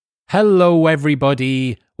Hello,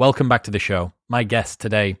 everybody. Welcome back to the show. My guest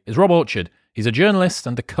today is Rob Orchard. He's a journalist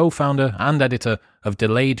and the co-founder and editor of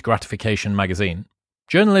Delayed Gratification magazine.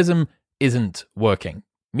 Journalism isn't working.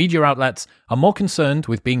 Media outlets are more concerned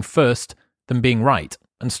with being first than being right,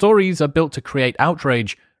 and stories are built to create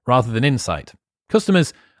outrage rather than insight.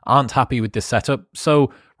 Customers aren't happy with this setup,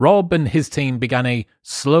 so Rob and his team began a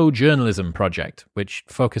slow journalism project, which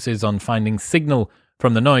focuses on finding signal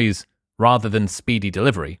from the noise rather than speedy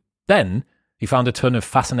delivery. Then, he found a ton of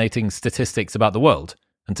fascinating statistics about the world,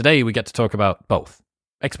 and today we get to talk about both.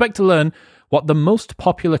 Expect to learn what the most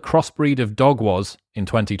popular crossbreed of dog was in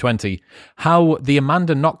 2020, how the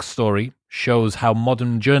Amanda Knox story shows how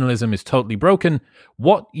modern journalism is totally broken,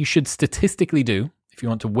 what you should statistically do if you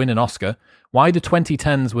want to win an Oscar, why the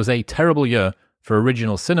 2010s was a terrible year for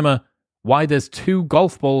original cinema, why there's 2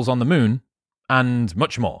 golf balls on the moon, and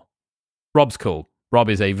much more. Rob's cool. Rob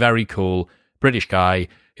is a very cool British guy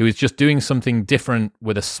who is just doing something different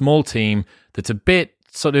with a small team that's a bit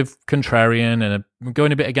sort of contrarian and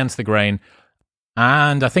going a bit against the grain.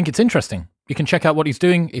 And I think it's interesting. You can check out what he's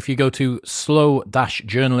doing if you go to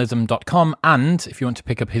slow-journalism.com. And if you want to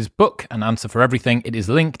pick up his book, An Answer for Everything, it is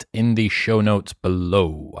linked in the show notes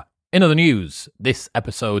below. In other news, this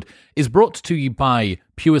episode is brought to you by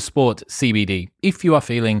Pure Sport CBD. If you are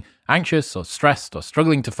feeling anxious or stressed or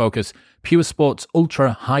struggling to focus, Pure Sport's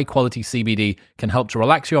ultra high quality CBD can help to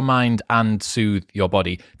relax your mind and soothe your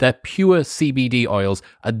body. Their pure CBD oils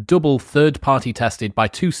are double third-party tested by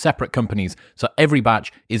 2 separate companies, so every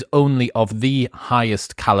batch is only of the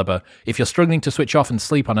highest caliber. If you're struggling to switch off and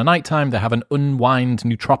sleep on a nighttime, they have an Unwind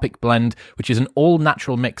Nootropic blend, which is an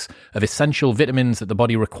all-natural mix of essential vitamins that the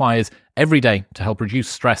body requires every day to help reduce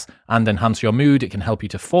stress and enhance your mood. It can help you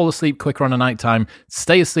to fall asleep quicker on a nighttime,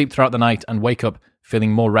 stay asleep throughout the night, and wake up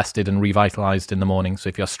feeling more rested and revitalized in the morning. So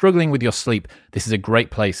if you're struggling with your sleep, this is a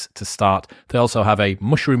great place to start. They also have a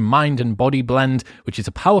mushroom mind and body blend, which is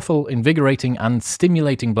a powerful, invigorating and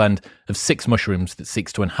stimulating blend of 6 mushrooms that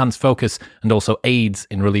seeks to enhance focus and also aids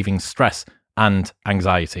in relieving stress and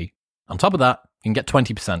anxiety. On top of that, you can get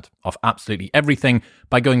 20% off absolutely everything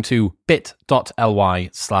by going to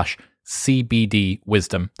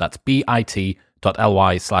bit.ly/CBDwisdom. That's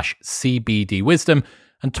bit.ly/CBDwisdom.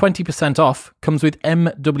 And 20% off comes with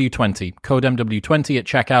MW20, code MW20 at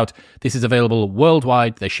checkout. This is available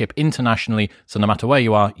worldwide. They ship internationally, so no matter where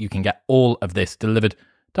you are, you can get all of this delivered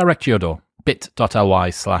direct to your door.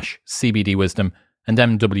 bit.ly/CBDwisdom and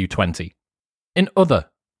MW20. In other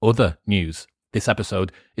news, this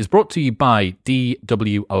episode is brought to you by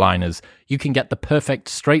DW Aligners. You can get the perfect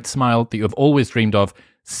straight smile that you have always dreamed of,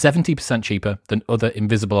 70% cheaper than other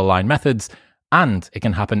invisible align methods, and it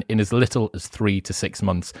can happen in as little as 3 to 6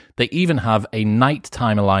 months. They even have a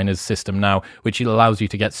nighttime aligners system now, which allows you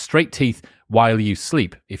to get straight teeth while you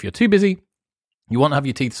sleep. If you're too busy, you want to have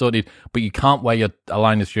your teeth sorted, but you can't wear your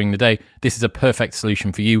aligners during the day, this is a perfect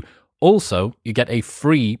solution for you. Also, you get a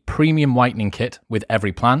free premium whitening kit with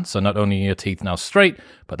every plan, so not only are your teeth now straight,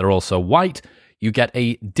 but they're also white. You get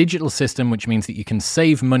a digital system, which means that you can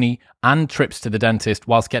save money and trips to the dentist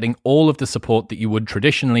whilst getting all of the support that you would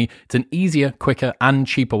traditionally. It's an easier, quicker, and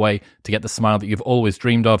cheaper way to get the smile that you've always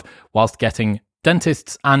dreamed of, whilst getting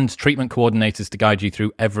dentists and treatment coordinators to guide you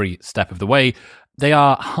through every step of the way. They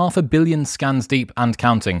are 500 million scans deep and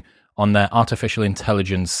counting on their artificial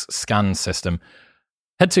intelligence scan system.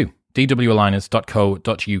 Head to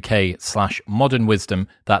dwaligners.co.uk/modernwisdom.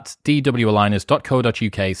 That's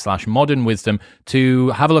dwaligners.co.uk/modernwisdom to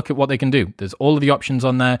have a look at what they can do. There's all of the options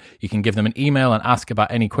on there. You can give them an email and ask about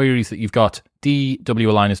any queries that you've got.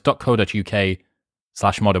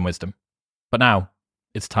 dwaligners.co.uk/modernwisdom. But now,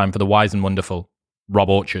 it's time for the wise and wonderful Rob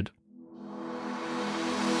Orchard.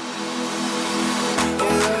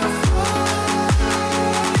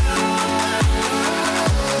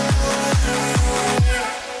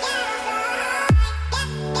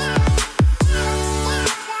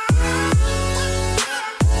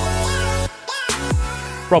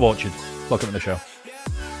 Rob Orchard, welcome to the show.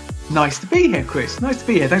 Nice to be here, Chris. Nice to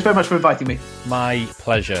be here. Thanks very much for inviting me. My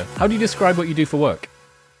pleasure. How do you describe what you do for work?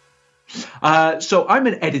 So I'm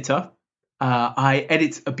an editor. I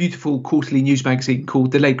edit a beautiful quarterly news magazine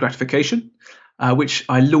called Delayed Gratification, which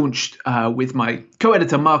I launched with my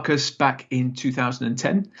co-editor Marcus back in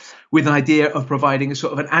 2010 with an idea of providing a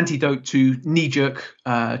sort of an antidote to knee-jerk,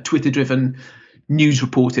 Twitter-driven news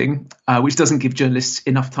reporting, which doesn't give journalists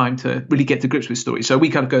enough time to really get to grips with stories. So we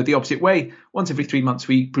kind of go the opposite way. Once every 3 months,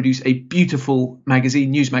 we produce a beautiful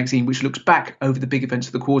news magazine, which looks back over the big events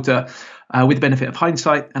of the quarter with the benefit of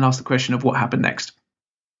hindsight and asks the question of what happened next.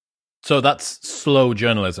 So that's slow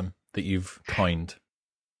journalism that you've coined.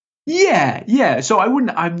 Yeah. So I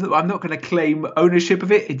wouldn't. I'm not going to claim ownership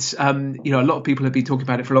of it. It's a lot of people have been talking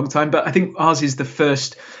about it for a long time, but I think ours is the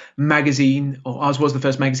first magazine, or ours was the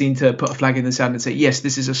first magazine to put a flag in the sand and say, yes,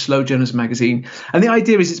 this is a slow journalism magazine. And the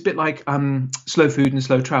idea is it's a bit like slow food and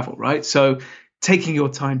slow travel, right? So taking your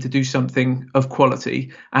time to do something of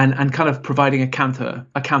quality and kind of providing a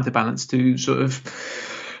counterbalance to sort of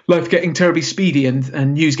life getting terribly speedy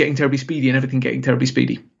and news getting terribly speedy and everything getting terribly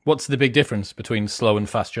speedy. What's the big difference between slow and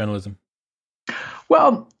fast journalism?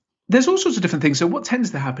 Well, there's all sorts of different things. So what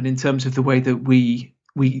tends to happen in terms of the way that we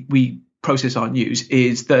process our news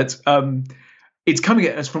is that it's coming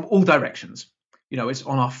at us from all directions. It's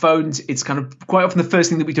on our phones. It's kind of quite often the first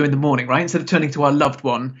thing that we do in the morning, right? Instead of turning to our loved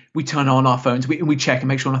one, we turn on our phones. We check and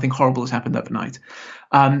make sure nothing horrible has happened overnight.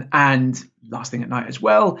 And last thing at night as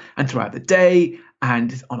well, and throughout the day,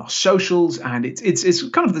 and on our socials. And it's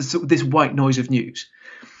kind of this white noise of news.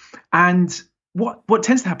 And what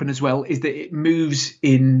tends to happen as well is that it moves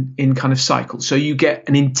in kind of cycles. So you get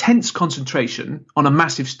an intense concentration on a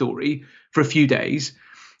massive story for a few days,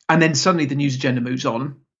 and then suddenly the news agenda moves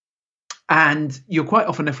on. And you're quite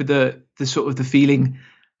often left with the sort of the feeling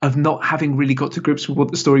of not having really got to grips with what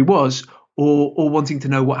the story was, or wanting to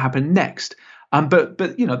know what happened next. But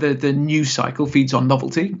the news cycle feeds on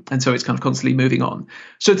novelty, and so it's kind of constantly moving on.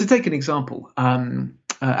 So to take an example,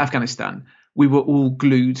 Afghanistan, we were all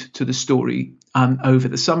glued to the story over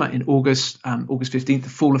the summer in August 15th, the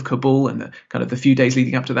fall of Kabul, and the few days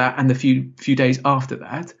leading up to that, and the few days after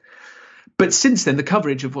that. But since then, the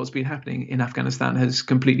coverage of what's been happening in Afghanistan has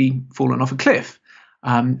completely fallen off a cliff.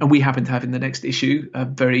 And we happen to have in the next issue a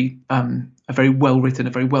very well written,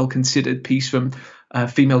 a very well considered piece from a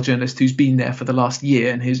female journalist who's been there for the last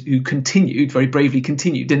year and who very bravely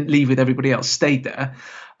continued, didn't leave with everybody else, stayed there,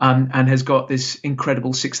 and has got this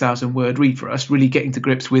incredible 6,000 word read for us, really getting to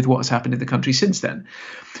grips with what has happened in the country since then.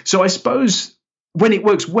 So I suppose when it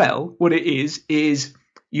works well, what it is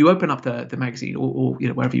you open up the magazine or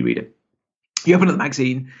wherever you read it. You open up the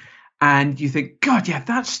magazine and you think, God, yeah,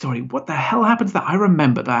 that story, what the hell happened to that? I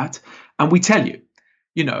remember that. And we tell you,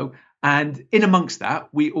 and in amongst that,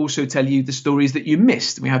 we also tell you the stories that you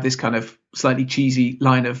missed. We have this kind of slightly cheesy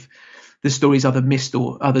line of the stories others missed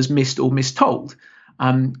or mistold.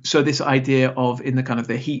 So this idea of in the kind of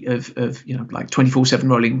the heat of like 24/7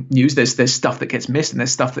 rolling news, there's stuff that gets missed and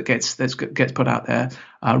there's stuff that gets put out there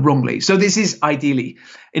wrongly. So this is ideally,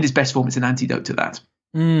 in its best form, it's an antidote to that.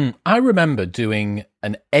 I remember doing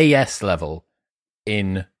an AS level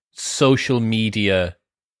in social media.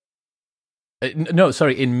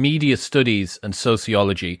 In media studies and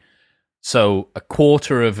sociology. So a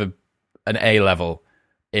quarter of an A level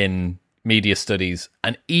in media studies.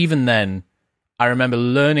 And even then, I remember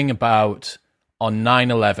learning about, on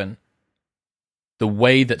 9/11, the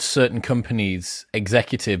way that certain companies'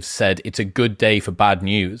 executives said it's a good day for bad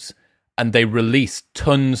news. And they released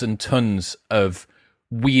tons and tons of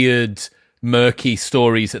weird, murky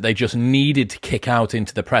stories that they just needed to kick out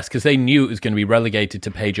into the press because they knew it was going to be relegated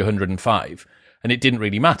to page 105 and it didn't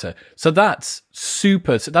really matter. So that's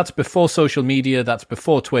that's before social media, that's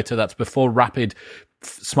before Twitter, that's before rapid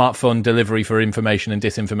smartphone delivery for information and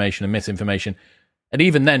disinformation and misinformation. And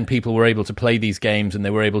even then, people were able to play these games and they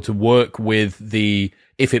were able to work with the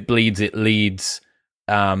if it bleeds, it leads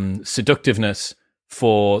seductiveness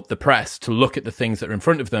for the press to look at the things that are in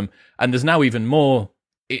front of them. And there's now even more.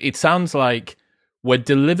 It sounds like we're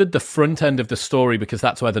delivered the front end of the story because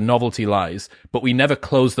that's where the novelty lies, but we never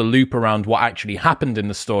close the loop around what actually happened in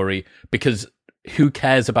the story because who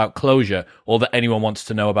cares about closure? All that anyone wants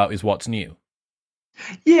to know about is what's new.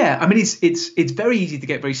 Yeah, I mean, it's very easy to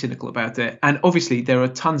get very cynical about it. And obviously, there are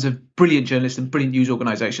tons of brilliant journalists and brilliant news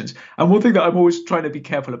organizations. And one thing that I'm always trying to be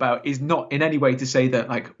careful about is not in any way to say that,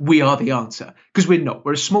 like, we are the answer, because we're not.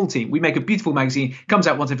 We're a small team. We make a beautiful magazine, comes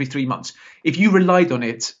out once every 3 months. If you relied on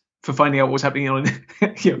it for finding out what was happening on,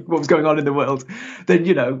 what was going on in the world, then,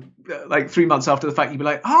 like 3 months after the fact, you'd be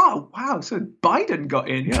like, oh, wow, so Biden got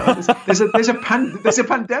in. There's a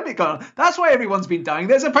pandemic going on. That's why everyone's been dying.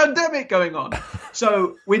 There's a pandemic going on.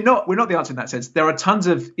 So we're not the answer in that sense. There are tons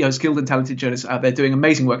of skilled and talented journalists out there doing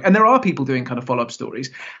amazing work, and there are people doing kind of follow-up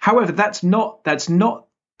stories. However, that's not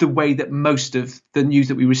the way that most of the news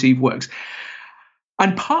that we receive works.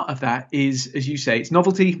 And part of that is, as you say, it's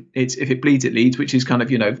novelty. It's if it bleeds, it leads, which is kind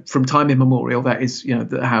of, from time immemorial, that is,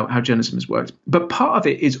 how journalism has worked. But part of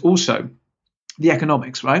it is also the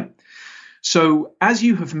economics, right? So as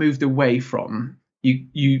you have moved away from,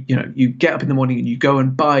 you get up in the morning and you go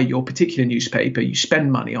and buy your particular newspaper, you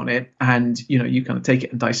spend money on it, and, you kind of take it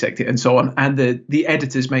and dissect it and so on. And the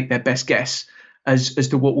editors make their best guess as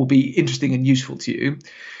to what will be interesting and useful to you.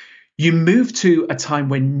 you move to a time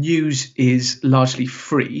when news is largely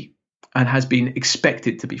free and has been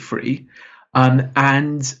expected to be free.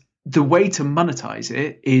 And the way to monetize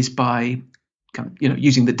it is by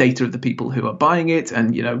using the data of the people who are buying it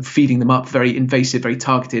and feeding them up very invasive, very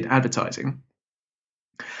targeted advertising.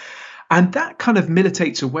 And that kind of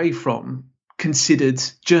militates away from considered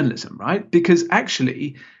journalism, right? Because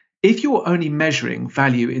actually, if you're only measuring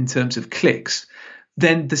value in terms of clicks,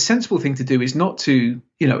 then the sensible thing to do is not to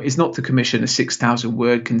commission a 6,000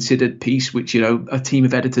 word considered piece, which, a team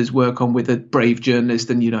of editors work on with a brave journalist,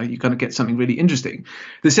 and, you kind of get something really interesting.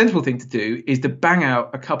 The sensible thing to do is to bang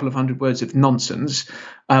out a couple of hundred words of nonsense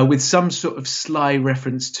with some sort of sly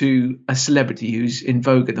reference to a celebrity who's in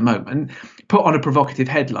vogue at the moment, put on a provocative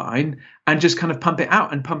headline and just kind of pump it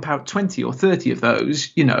out and pump out 20 or 30 of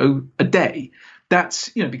those, a day. That's,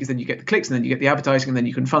 because then you get the clicks and then you get the advertising and then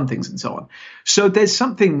you can fund things and so on. So there's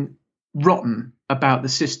something rotten about the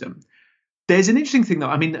system. There's an interesting thing, though.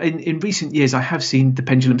 I mean, in recent years, I have seen the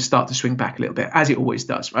pendulum start to swing back a little bit, as it always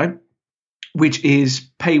does, right? Which is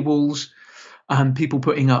paywalls, people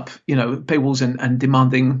putting up, paywalls and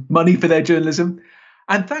demanding money for their journalism.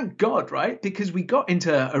 And thank God, right? Because we got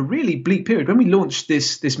into a really bleak period. When we launched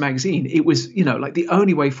this magazine, it was, like the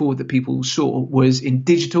only way forward that people saw was in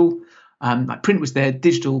digital. Like print was there,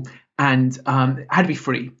 digital, and it had to be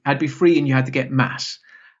free. And you had to get mass.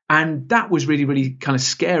 And that was really, really kind of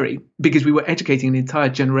scary because we were educating an entire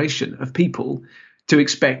generation of people to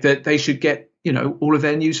expect that they should get, all of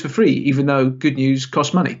their news for free, even though good news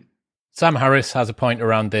costs money. Sam Harris has a point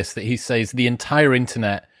around this that he says the entire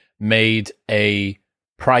internet made a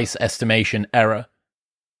price estimation error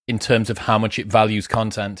in terms of how much it values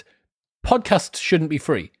content. Podcasts shouldn't be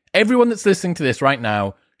free. Everyone that's listening to this right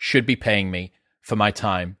now should be paying me for my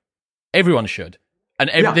time. Everyone should.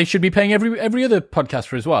 And they should be paying every other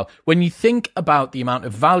podcaster as well. When you think about the amount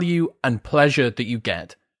of value and pleasure that you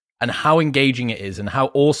get and how engaging it is and how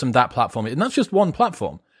awesome that platform is, and that's just one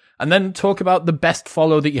platform. And then talk about the best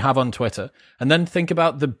follow that you have on Twitter. And then think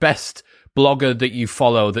about the best blogger that you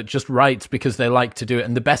follow that just writes because they like to do it,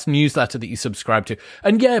 and the best newsletter that you subscribe to.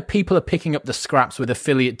 And yeah, people are picking up the scraps with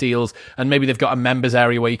affiliate deals, and maybe they've got a members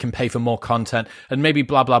area where you can pay for more content, and maybe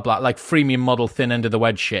blah, blah, blah, like freemium model, thin end of the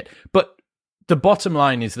wedge shit. But the bottom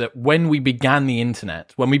line is that when we began the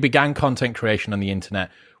internet, when we began content creation on the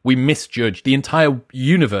internet, we misjudged, the entire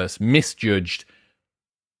universe misjudged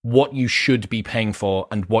what you should be paying for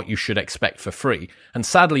and what you should expect for free. And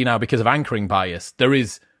sadly now, because of anchoring bias,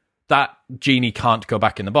 that genie can't go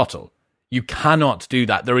back in the bottle. You cannot do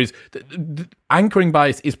that. The anchoring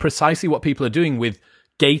bias is precisely what people are doing with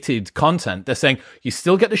gated content. They're saying you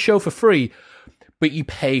still get the show for free, but you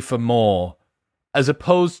pay for more, as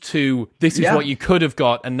opposed to this is what you could have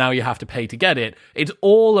got and now you have to pay to get it. It's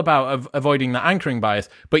all about avoiding the anchoring bias.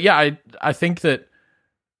 But yeah, I think that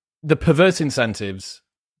the perverse incentives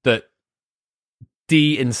that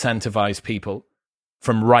de-incentivize people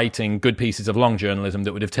from writing good pieces of long journalism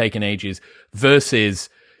that would have taken ages versus,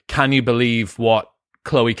 can you believe what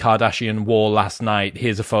Khloe Kardashian wore last night?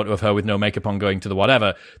 Here's a photo of her with no makeup on going to the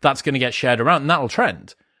whatever. That's going to get shared around and that'll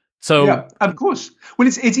trend. So yeah, of course. Well,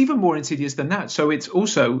 it's even more insidious than that. So it's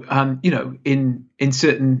also, in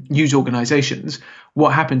certain news organizations,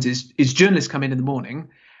 what happens is journalists come in the morning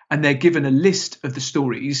and they're given a list of the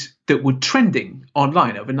stories that were trending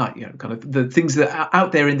online overnight, kind of the things that are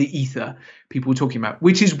out there in the ether, people were talking about,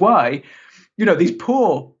 which is why, these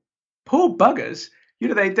poor buggers,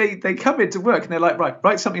 they come into work and they're like, right,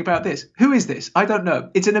 write something about this. Who is this? I don't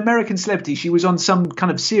know. It's an American celebrity. She was on some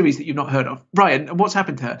kind of series that you've not heard of. Right, and what's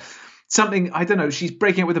happened to her? Something, I don't know, she's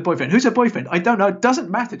breaking up with a boyfriend. Who's her boyfriend? I don't know. It doesn't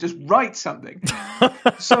matter. Just write something.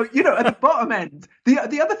 So, at the bottom end,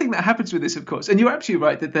 the other thing that happens with this, of course, and you're absolutely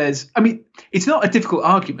right that it's not a difficult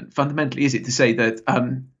argument fundamentally, is it, to say that,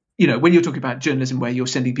 when you're talking about journalism where you're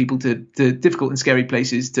sending people to difficult and scary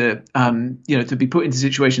places to be put into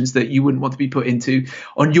situations that you wouldn't want to be put into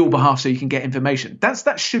on your behalf so you can get information.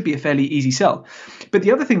 That should be a fairly easy sell. But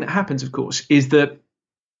the other thing that happens, of course, is that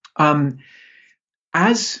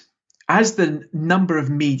as the number of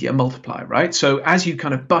media multiply, right? So as you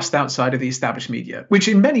kind of bust outside of the established media, which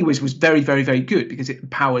in many ways was very, very, very good because it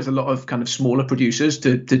empowers a lot of kind of smaller producers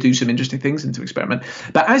to do some interesting things and to experiment.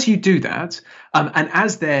 But as you do that, and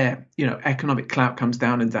as their economic clout comes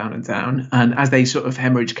down and down and down, and as they sort of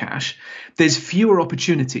hemorrhage cash, there's fewer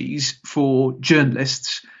opportunities for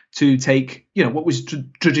journalists to take, what was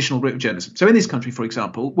traditional route of journalism. So in this country, for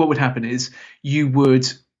example, what would happen is you'd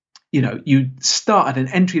start at an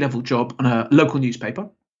entry-level job on a local newspaper,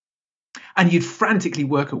 and you'd frantically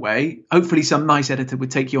work away. Hopefully some nice editor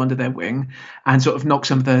would take you under their wing and sort of knock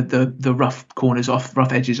some of the rough corners off,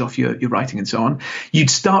 rough edges off your writing and so on. You'd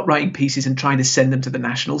start writing pieces and trying to send them to the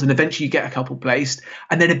Nationals, and eventually you get a couple placed,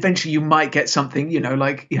 and then eventually you might get something,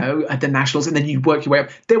 at the Nationals, and then you work your way up.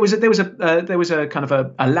 There was a kind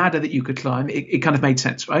of a ladder that you could climb. It kind of made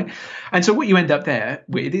sense, right? And so what you end up there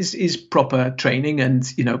with is proper training and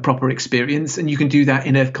proper experience, and you can do that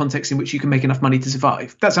in a context in which you can make enough money to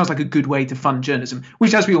survive. That sounds like a good way to fund journalism,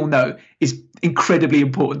 which, as we all know, is incredibly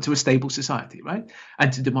important to a stable society, right,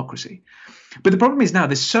 and to democracy. But the problem is now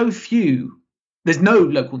there's no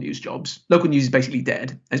local news jobs. Local news is basically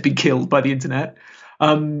dead. It's been killed by the internet.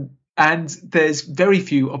 And there's very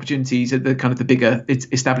few opportunities at the bigger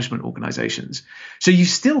establishment organizations. So you've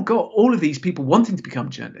still got all of these people wanting to become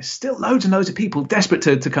journalists, still loads and loads of people desperate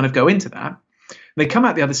to kind of go into that. They come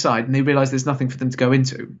out the other side and they realize there's nothing for them to go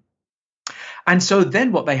into. And so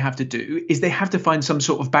then what they have to do is they have to find some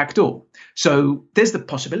sort of backdoor. So there's the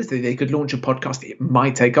possibility they could launch a podcast. It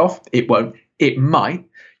might take off. It won't. It might,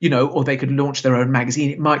 or they could launch their own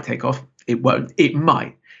magazine. It might take off. It won't. It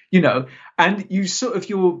might. And you sort of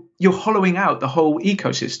you're hollowing out the whole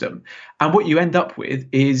ecosystem, and what you end up with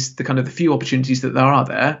is the few opportunities that there are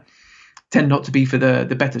there tend not to be for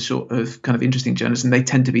the better sort of kind of interesting journalists, and they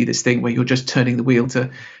tend to be this thing where you're just turning the wheel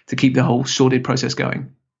to keep the whole sordid process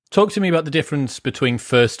going. Talk to me about the difference between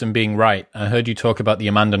first and being right. I heard you talk about the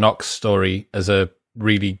Amanda Knox story as a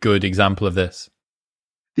really good example of this.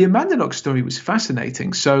 The Amanda Knox story was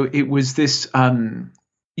fascinating. So it was this.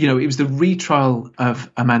 It was the retrial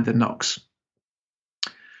of Amanda Knox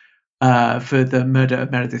for the murder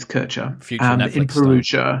of Meredith Kercher in Perugia.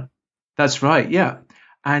 Star. That's right, yeah.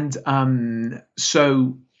 And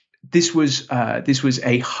so this was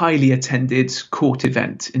a highly attended court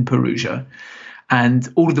event in Perugia, and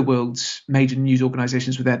all of the world's major news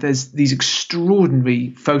organizations were there. There's these extraordinary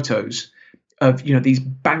photos of these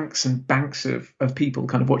banks and banks of people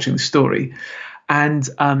kind of watching the story. And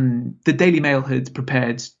the Daily Mail had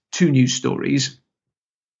prepared two news stories,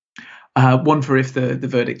 one for if the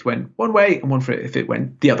verdict went one way and one for if it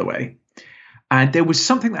went the other way. And there was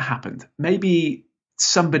something that happened. Maybe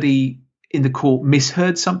somebody in the court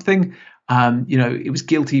misheard something. It was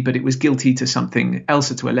guilty, but it was guilty to something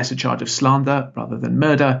else, or to a lesser charge of slander rather than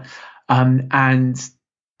murder. And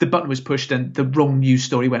the button was pushed and the wrong news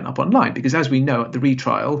story went up online, because as we know at the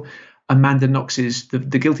retrial, Amanda Knox's the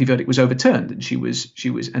guilty verdict was overturned, and she was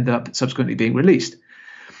ended up subsequently being released.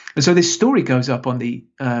 And so this story goes up on the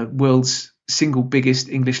world's single biggest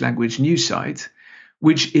English language news site,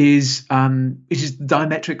 which is the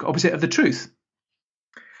diametric opposite of the truth.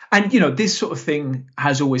 And this sort of thing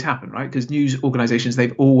has always happened, right? Because news organizations,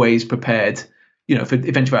 they've always prepared for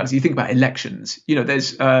eventualities. You think about elections.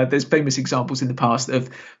 There's famous examples in the past of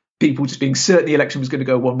people just being certain the election was going to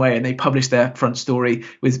go one way, and they published their front story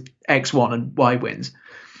with X won and Y wins.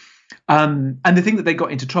 And the thing that they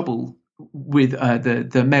got into trouble with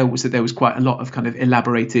the Mail was that there was quite a lot of kind of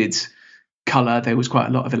elaborated colour. There was quite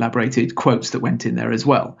a lot of elaborated quotes that went in there as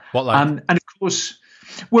well. What like? And of course,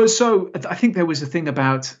 well, so I think there was a thing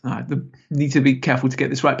about need to be careful to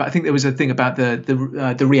get this right, but I think there was a thing about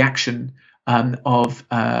the reaction of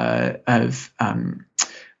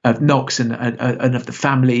Knox and of the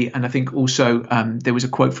family, and I think also there was a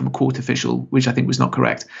quote from a court official which I think was not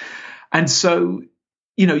correct. And so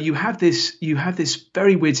you have this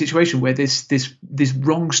very weird situation where this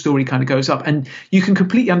wrong story kind of goes up, and you can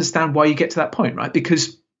completely understand why you get to that point, right?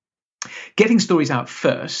 Because getting stories out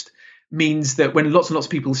first means that when lots and lots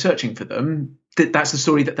of people are searching for them, that's the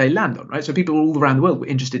story that they land on, right? So people all around the world were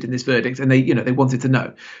interested in this verdict, and they wanted to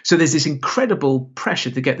know. So there's this incredible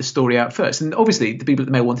pressure to get the story out first, and obviously the people at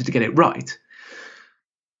the Mail wanted to get it right,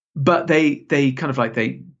 but they kind of like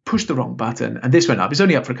they pushed the wrong button, and this went up. It's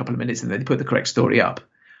only up for a couple of minutes, and then they put the correct story up.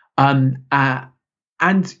 And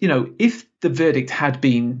if the verdict had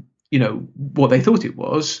been what they thought it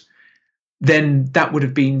was, then that would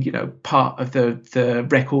have been, part of the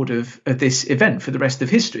record of this event for the rest of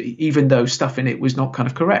history, even though stuff in it was not kind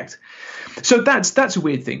of correct. So that's a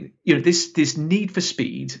weird thing. This need for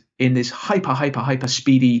speed in this hyper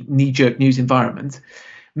speedy knee-jerk news environment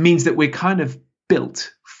means that we're kind of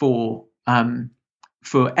built for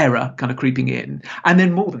error kind of creeping in. And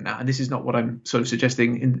then more than that, and this is not what I'm sort of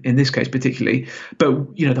suggesting in this case particularly,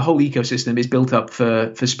 but the whole ecosystem is built up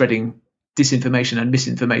for spreading disinformation and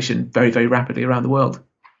misinformation very, very rapidly around the world.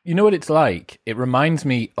 You know what it's like? It reminds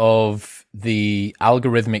me of the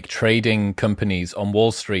algorithmic trading companies on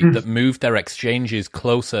Wall Street that moved their exchanges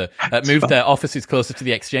closer, moved their offices closer to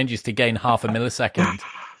the exchanges to gain half a millisecond.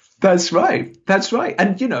 That's right. That's right.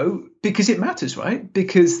 And, because it matters, right?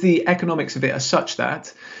 Because the economics of it are such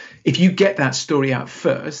that if you get that story out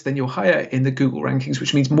first, then you're higher in the Google rankings,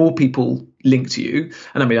 which means more people link to you.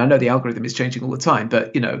 And I mean, I know the algorithm is changing all the time,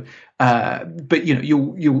 but you're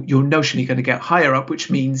notionally going to get higher up,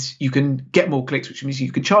 which means you can get more clicks, which means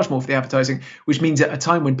you can charge more for the advertising, which means at a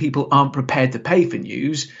time when people aren't prepared to pay for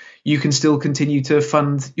news, you can still continue to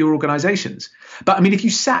fund your organizations. But I mean, if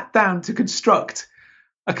you sat down to construct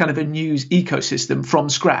a kind of a news ecosystem from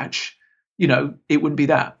scratch, it wouldn't be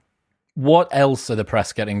that. What else are the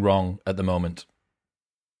press getting wrong at the moment?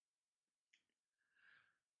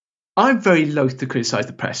 I'm very loath to criticize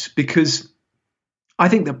the press because I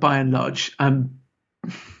think that by and large,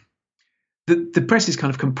 the press is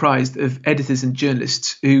kind of comprised of editors and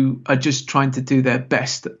journalists who are just trying to do their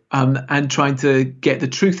best and trying to get the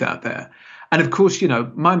truth out there. And of course,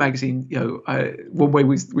 my magazine, one way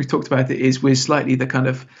we've talked about it is we're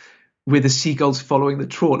the seagulls following the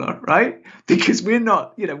trawler, right? Because we're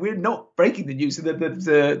not breaking the news.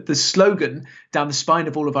 The slogan down the spine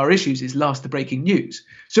of all of our issues is "Last the breaking news."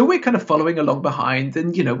 So we're kind of following along behind,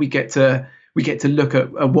 and we get to look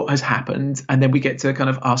at what has happened, and then we get to kind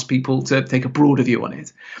of ask people to take a broader view on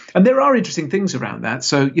it. And there are interesting things around that.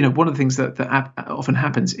 So one of the things that often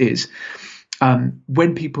happens is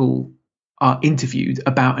when people are interviewed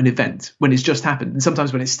about an event when it's just happened, and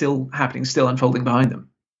sometimes when it's still happening, still unfolding behind them,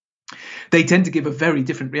 they tend to give a very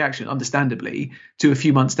different reaction, understandably, to a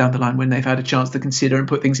few months down the line when they've had a chance to consider and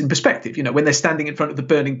put things in perspective. When they're standing in front of the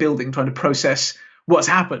burning building trying to process what's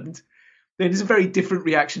happened, then it's a very different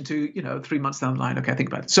reaction to, 3 months down the line. Okay, think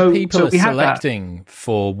about it. So people are selecting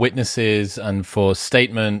for witnesses and for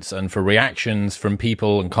statements and for reactions from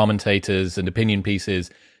people and commentators and opinion pieces.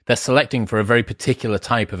 They're selecting for a very particular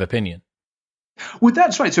type of opinion. Well,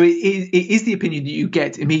 that's right. So it is the opinion that you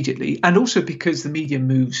get immediately. And also because the media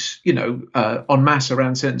moves, en masse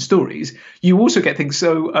around certain stories, you also get things.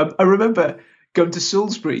 So I remember going to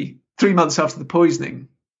Salisbury 3 months after the poisoning.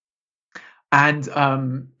 And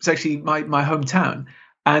it's actually my hometown.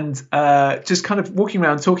 And just kind of walking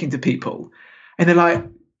around talking to people. And they're like,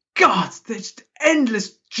 God, there's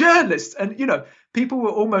endless journalists. And, people were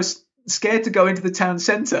almost scared to go into the town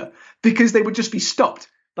centre because they would just be stopped.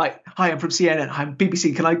 Like, hi, I'm from CNN. I'm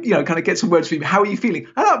BBC. Can I, kind of get some words for you? How are you feeling?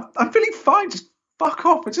 I'm feeling fine. Just fuck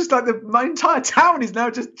off. It's just like my entire town is now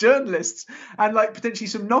just journalists and like potentially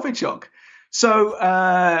some Novichok. So,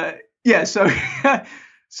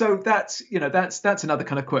 so that's another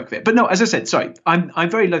kind of quirk of it. But no, as I said, sorry, I'm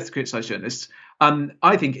very loath to criticize journalists.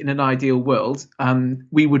 I think in an ideal world,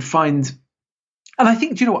 we would find. And I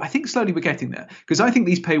think, I think slowly we're getting there because I think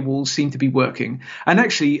these paywalls seem to be working. And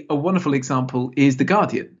actually, a wonderful example is The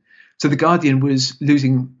Guardian. So The Guardian was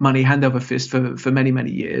losing money hand over fist for many,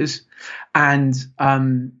 many years. And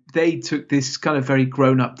they took this kind of very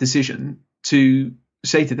grown-up decision to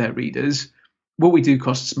say to their readers, what we do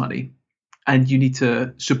costs money and you need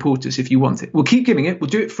to support us if you want it. We'll keep giving it. We'll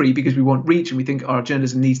do it free because we want reach and we think our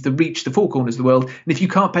journalism needs to reach the four corners of the world. And if you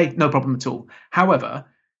can't pay, no problem at all. However,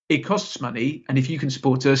 it costs money, and if you can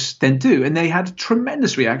support us, then do. And they had a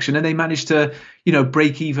tremendous reaction, and they managed to,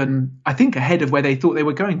 break even, I think, ahead of where they thought they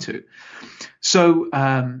were going to. So,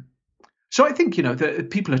 so I think, that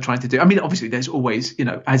people are trying to do. I mean, obviously, there's always,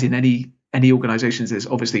 as in any organizations, there's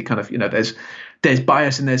obviously kind of, there's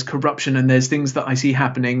bias and there's corruption and there's things that I see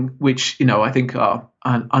happening, which, I think are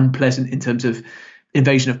unpleasant in terms of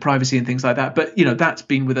invasion of privacy and things like that. But, that's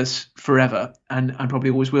been with us forever and probably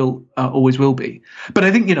always will be. But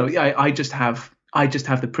I think, I just have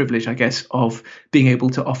the privilege, I guess, of being able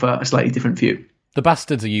to offer a slightly different view. The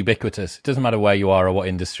bastards are ubiquitous. It doesn't matter where you are or what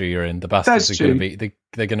industry you're in. The bastards are going to be,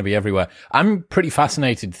 they're going to be everywhere. I'm pretty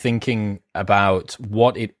fascinated thinking about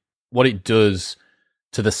what it does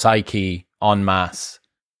to the psyche en masse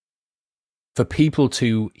for people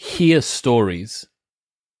to hear stories,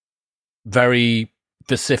 very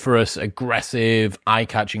vociferous, aggressive,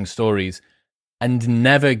 eye-catching stories, and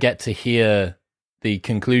never get to hear the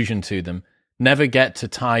conclusion to them, never get to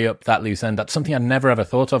tie up that loose end. That's something I'd never ever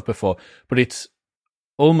thought of before, but it's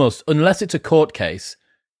almost, unless it's a court case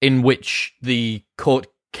in which the court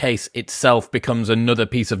case itself becomes another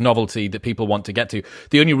piece of novelty that people want to get to.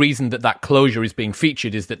 The only reason that closure is being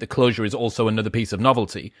featured is that the closure is also another piece of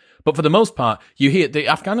novelty. But for the most part, you hear the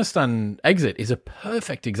Afghanistan exit is a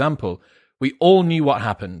perfect example. We all knew what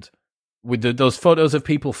happened with those photos of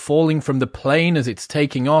people falling from the plane as it's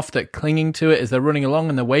taking off, they're clinging to it as they're running along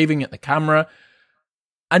and they're waving at the camera.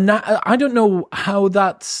 And that, I don't know how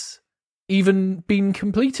that's even been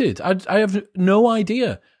completed. I have no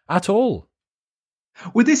idea at all.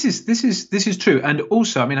 Well, this is true. And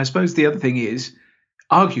also, I mean, I suppose the other thing is,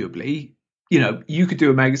 arguably, you could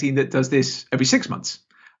do a magazine that does this every 6 months.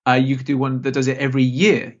 You could do one that does it every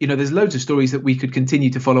year. There's loads of stories that we could continue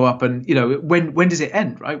to follow up. And when does it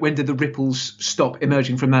end, right? When do the ripples stop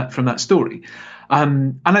emerging from that story?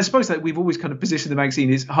 And I suppose that we've always kind of positioned the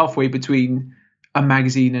magazine as halfway between a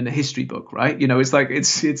magazine and a history book, right? It's like it's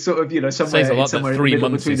sort of somewhere. Says a lot somewhere that 3 in the middle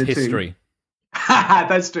months between is the history. two.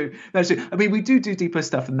 That's true. I mean, we do deeper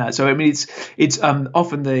stuff than that. So I mean, it's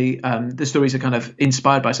often the stories are kind of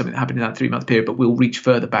inspired by something that happened in that 3 month period, but we'll reach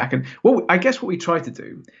further back. And I guess what we try to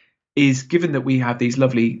do is, given that we have these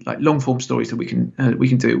lovely like long form stories that we can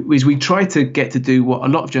do, is we try to get to do what a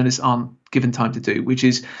lot of journalists aren't given time to do, which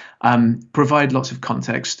is provide lots of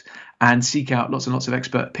context and seek out lots and lots of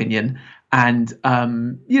expert opinion, and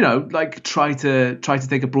like try to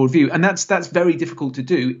take a broad view. And that's very difficult to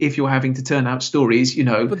do if you're having to turn out stories,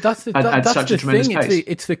 But that's at such a tremendous pace.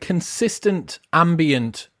 It's the consistent,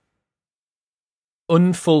 ambient,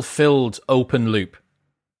 unfulfilled open loop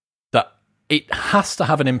that it has to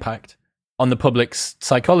have an impact on the public's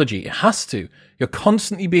psychology. It has to. You're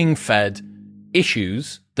constantly being fed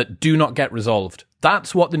issues that do not get resolved.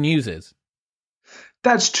 That's what the news is.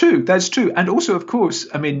 That's true. And also, of course,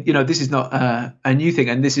 I mean, this is not a new thing,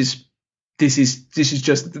 and this is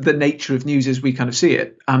just the nature of news as we kind of see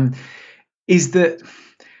it. Is that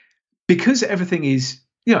because everything is,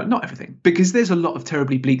 not everything, because there's a lot of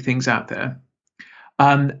terribly bleak things out there,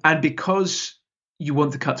 and because you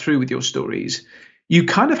want to cut through with your stories, you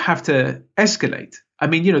kind of have to escalate. I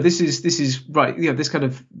mean, this is right. This kind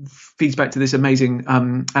of feeds back to this amazing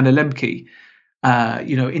Anna Lembke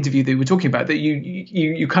interview that we were talking about, that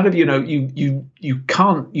you kind of you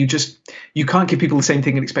can't give people the same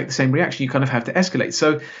thing and expect the same reaction. You kind of have to escalate.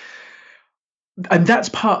 So, and that's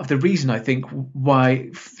part of the reason, I think,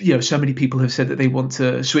 why so many people have said that they want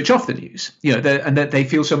to switch off the news, and that they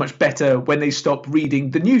feel so much better when they stop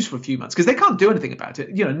reading the news for a few months, because they can't do anything about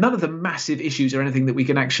it. None of the massive issues are anything that we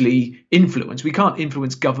can actually influence. We can't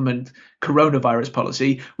influence government coronavirus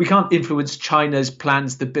policy. We can't influence China's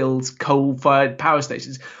plans to build coal-fired power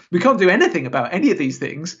stations. We can't do anything about any of these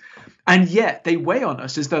things. And yet they weigh on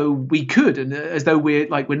us as though we could, and as though we're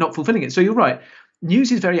not fulfilling it. So you're right.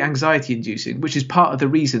 News is very anxiety inducing, which is part of the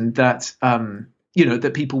reason that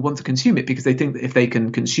that people want to consume it, because they think that if they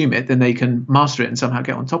can consume it, then they can master it and somehow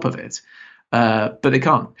get on top of it. But they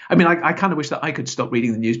can't. I mean, I kind of wish that I could stop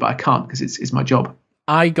reading the news, but I can't, because it's my job.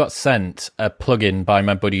 I got sent a plugin by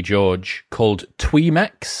my buddy George called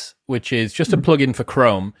Twemex, which is just a plugin for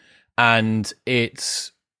Chrome, and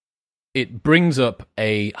it brings up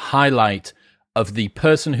a highlight of the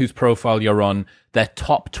person whose profile you're on, their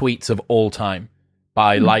top tweets of all time,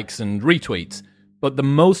 by likes and retweets. But the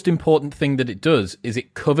most important thing that it does is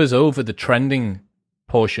it covers over the trending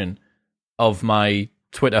portion of my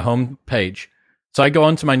Twitter homepage. So I go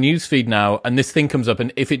onto my newsfeed now, and this thing comes up,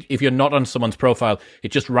 and if you're not on someone's profile,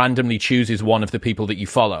 it just randomly chooses one of the people that you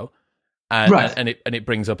follow, and it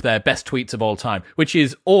brings up their best tweets of all time, which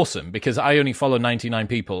is awesome, because I only follow 99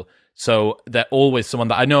 people, so they're always someone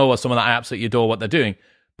that I know or someone that I absolutely adore what they're doing.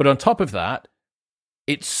 But on top of that,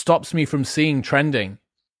 it stops me from seeing trending,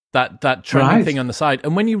 that trending thing on the side.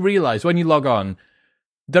 And when you realize, when you log on,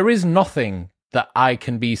 there is nothing that I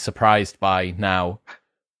can be surprised by now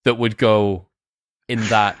that would go in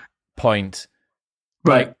that point.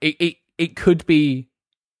 Right. Like it could be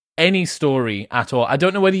any story at all. I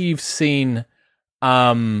don't know whether you've seen,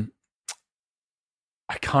 I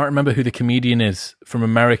can't remember who the comedian is from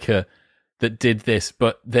America that did this,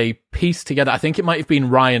 but they pieced together, I think it might have been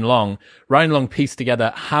Ryan Long. Ryan Long pieced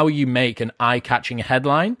together how you make an eye-catching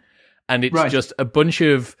headline, and it's just a bunch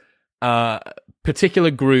of particular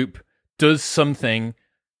group does something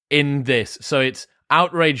in this. So it's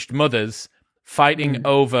outraged mothers fighting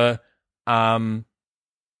over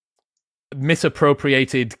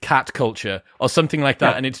misappropriated cat culture or something like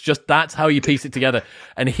that, and it's just, that's how you piece it together.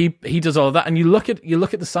 And he does all of that, and you look at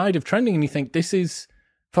the side of trending, and you think, this is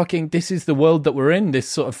the world that we're in, this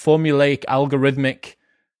sort of formulaic, algorithmic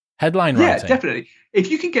headline writing. Yeah, definitely. If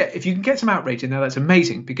you can get some outrage in there, that's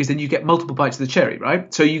amazing, because then you get multiple bites of the cherry,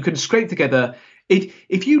 right? So you can scrape together.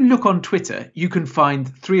 If you look on Twitter, you can find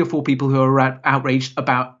 3 or 4 people who are outraged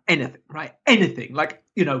about anything, right? Anything, like,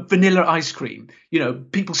 vanilla ice cream,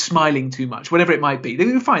 people smiling too much, whatever it might be. You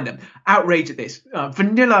can find them outraged at this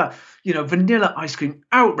vanilla ice cream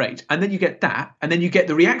outrage, and then you get that, and then you get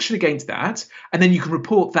the reaction against that, and then you can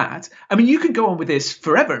report that. I mean, you can go on with this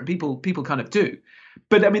forever, and people kind of do.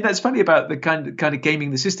 But I mean, that's funny about the kind of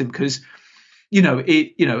gaming the system, because at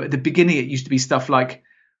the beginning it used to be stuff like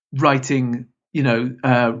writing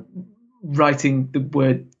writing the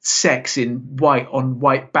word sex in white on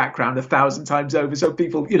white background 1,000 times over. So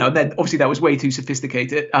people, and then obviously that was way too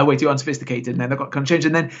sophisticated, way too unsophisticated. And then that got kind of changed.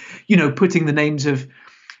 And then, putting the names of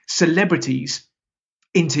celebrities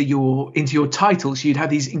into your titles, you'd have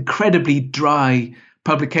these incredibly dry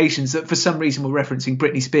publications that for some reason were referencing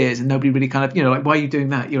Britney Spears, and nobody really kind of, like, why are you doing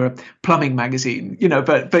that? You're a plumbing magazine,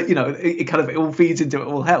 but it kind of, it all feeds into it,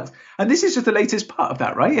 all helps. And this is just the latest part of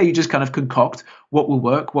that, right? Yeah, you just kind of concoct what will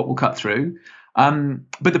work, what will cut through.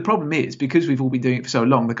 But the problem is, because we've all been doing it for so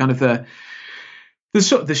long, the kind of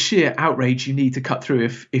the sheer outrage you need to cut through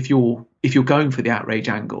if you're going for the outrage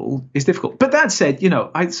angle is difficult. But that said,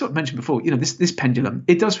 I sort of mentioned before, this pendulum,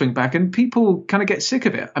 it does swing back, and people kind of get sick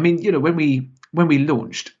of it. I mean, when we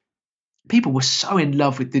launched, people were so in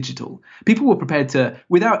love with digital. People were prepared to,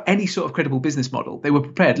 without any sort of credible business model, they were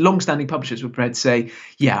prepared, long-standing publishers were prepared to say,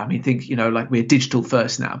 yeah, I mean, think, like, we're digital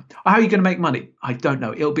first now. How are you going to make money? I don't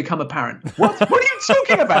know. It'll become apparent. What? What are you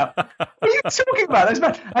talking about? What are you talking about? That's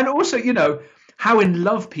mad. And also, how in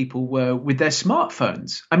love people were with their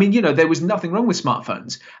smartphones. I mean, there was nothing wrong with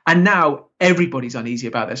smartphones. And now everybody's uneasy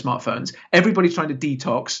about their smartphones. Everybody's trying to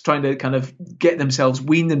detox, trying to kind of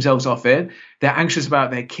wean themselves off it. They're anxious about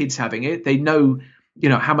their kids having it. They know,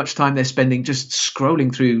 how much time they're spending just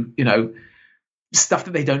scrolling through, stuff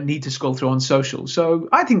that they don't need to scroll through on social. So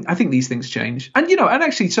I think these things change. And, and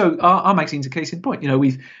actually, so our magazine's a case in point.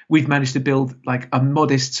 We've managed to build like a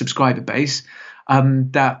modest subscriber base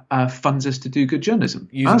that funds us to do good journalism.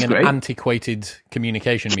 Using an antiquated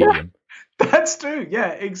communication medium. That's true. Yeah,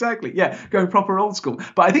 exactly. Yeah, going proper old school.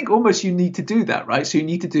 But I think almost you need to do that, right? So you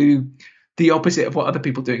need to do the opposite of what other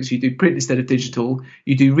people are doing. So you do print instead of digital,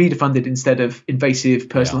 you do reader funded instead of invasive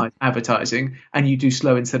personalized advertising, and you do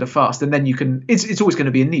slow instead of fast. And then you can, it's always going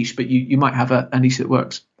to be a niche, but you might have a niche that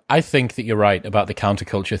works. I think that you're right about the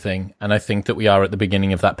counterculture thing. And I think that we are at the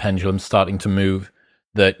beginning of that pendulum starting to move,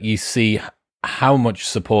 that you see how much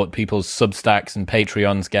support people's Substacks and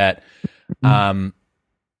Patreons get.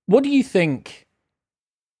 What do you think,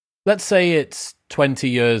 let's say it's 20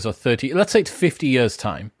 years or 30, let's say it's 50 years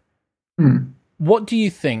time. What do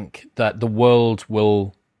you think that the world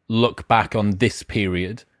will look back on this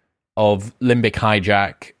period of limbic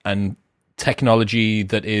hijack and technology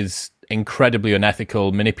that is incredibly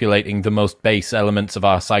unethical, manipulating the most base elements of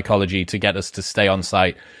our psychology to get us to stay on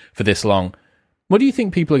site for this long? What do you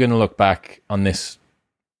think people are going to look back on this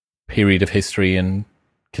period of history and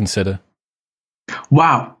consider?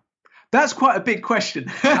 Wow. That's quite a big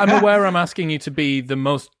question. I'm aware I'm asking you to be the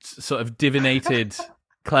most sort of divinated,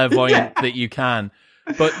 clairvoyant that you can,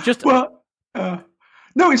 but just... Well,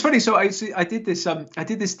 no, it's funny. So I did this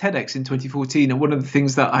TEDx in 2014, and one of the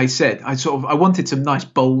things that I said, I wanted some nice,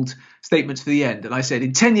 bold statements for the end. And I said,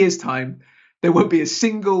 in 10 years' time, there won't be a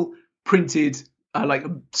single printed... like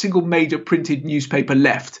a single major printed newspaper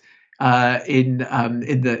left in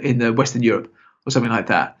the Western Europe or something like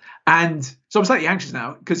that. And so I'm slightly anxious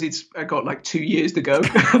now because I got like 2 years to go.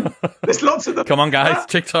 There's lots of them. Come on, guys,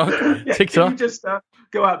 TikTok. Yeah, TikTok. Can you just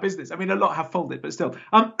go out of business? I mean, a lot have folded, but still.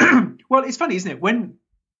 Well, it's funny, isn't it?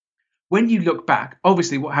 When you look back,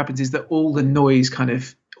 obviously, what happens is that all the noise kind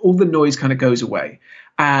of goes away.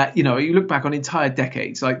 You look back on entire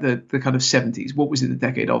decades, like the kind of 70s. What was it the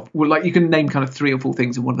decade of? Well, like you can name kind of 3 or 4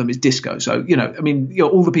 things, and one of them is disco. So,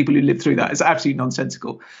 all the people who lived through that is absolutely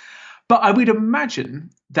nonsensical. But I would imagine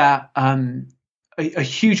that a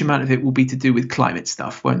huge amount of it will be to do with climate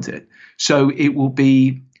stuff, won't it? So it will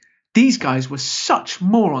be, these guys were such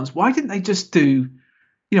morons. Why didn't they just do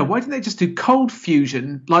cold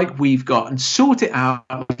fusion like we've got and sort it out,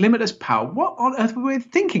 like limitless power? What on earth were we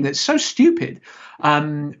thinking that's so stupid?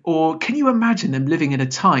 Or can you imagine them living in a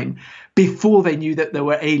time before they knew that there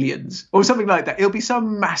were aliens or something like that? It'll be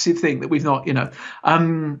some massive thing that we've not,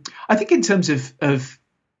 I think in terms of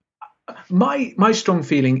my strong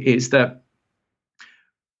feeling is that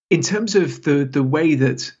in terms of the way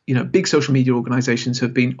that, big social media organizations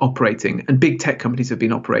have been operating and big tech companies have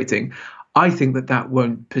been operating, I think that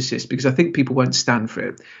won't persist because I think people won't stand for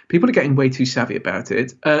it. People are getting way too savvy about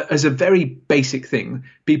it. As a very basic thing,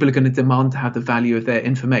 people are going to demand to have the value of their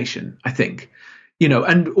information, I think,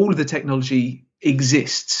 and all of the technology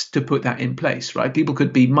exists to put that in place, right? People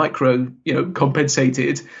could be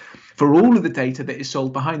compensated for all of the data that is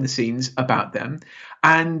sold behind the scenes about them.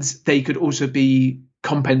 And they could also be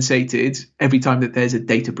compensated every time that there's a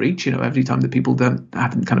data breach, every time that people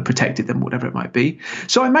haven't kind of protected them, whatever it might be.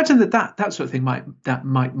 So I imagine that sort of thing might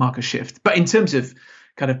mark a shift. But in terms of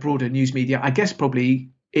kind of broader news media, I guess probably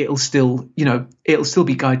it'll still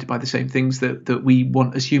be guided by the same things that we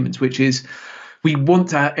want as humans, which is we want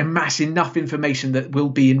to amass enough information that we'll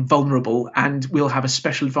be invulnerable and we'll have a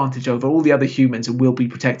special advantage over all the other humans, and we'll be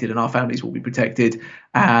protected and our families will be protected,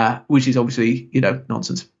 which is obviously,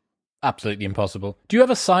 nonsense. Absolutely impossible. Do you have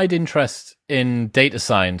a side interest in data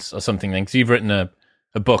science or something? Because you've written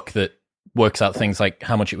a book that works out things like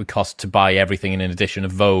how much it would cost to buy everything in an edition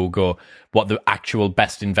of Vogue, or what the actual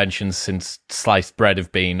best inventions since sliced bread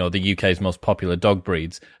have been, or the UK's most popular dog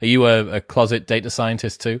breeds. Are you a closet data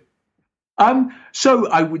scientist too? So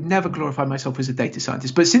I would never glorify myself as a data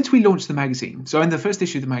scientist, but since we launched the magazine, so in the first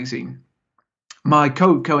issue of the magazine, my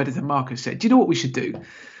co-editor Marcus said, do you know what we should do?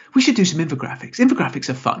 We should do some infographics. Infographics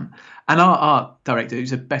are fun. And our art director, who's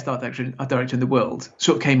the best art director in the world,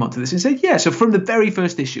 sort of came onto this and said, yeah. So from the very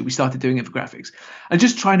first issue, we started doing infographics and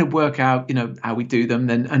just trying to work out, how we do them.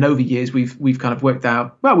 And over years, we've kind of worked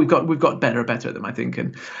out, well, we've got better and better at them, I think.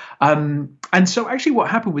 And so actually what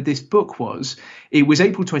happened with this book was, it was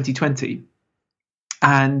April 2020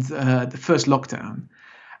 and the first lockdown.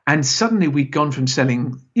 And suddenly we'd gone from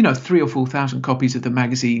selling, 3,000 or 4,000 copies of the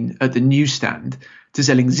magazine at the newsstand to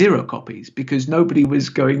selling 0 copies, because nobody was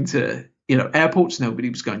going to, airports, nobody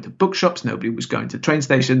was going to bookshops, nobody was going to train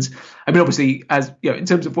stations. I mean, obviously, as in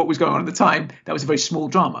terms of what was going on at the time, that was a very small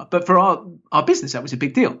drama. But for our business, that was a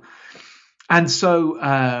big deal. And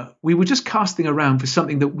so we were just casting around for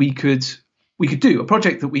something that we could do, a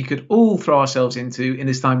project that we could all throw ourselves into in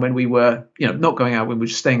this time when we were, not going out, when we were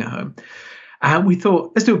just staying at home. And we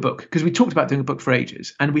thought, let's do a book, because we talked about doing a book for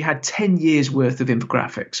ages, and we had 10 years worth of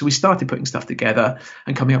infographics. So we started putting stuff together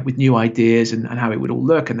and coming up with new ideas and how it would all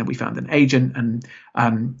look. And then we found an agent,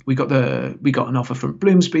 and we got an offer from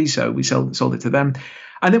Bloomsbury, so we sold it to them.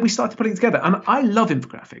 And then we started putting it together. And I love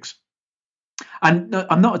infographics. And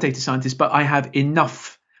I'm not a data scientist, but I have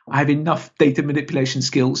enough data manipulation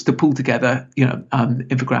skills to pull together,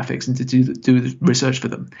 infographics and to do the research for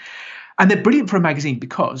them. And they're brilliant for a magazine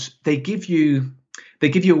because they give you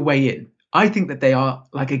a way in. I think that they are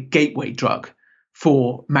like a gateway drug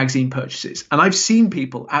for magazine purchases. And I've seen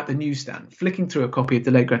people at the newsstand flicking through a copy of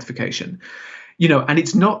Delayed Gratification, and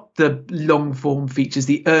it's not the long form features,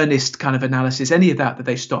 the earnest kind of analysis, any of that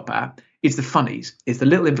they stop at. It's the funnies. It's the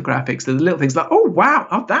little infographics, the little things like, oh,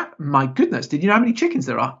 wow, my goodness, did you know how many chickens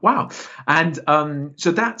there are? Wow. And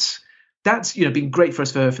so that's been great for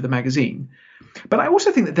us for the magazine. But I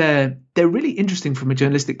also think that they're really interesting from a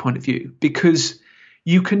journalistic point of view, because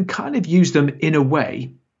you can kind of use them in a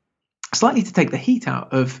way slightly to take the heat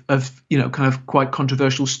out of kind of quite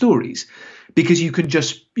controversial stories, because you can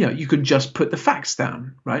just put the facts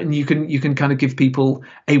down, right? And you can kind of give people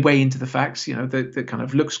a way into the facts, that kind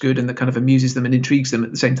of looks good and that kind of amuses them and intrigues them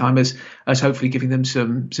at the same time as hopefully giving them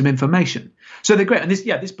some information. So they're great. And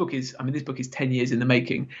this book is 10 years in the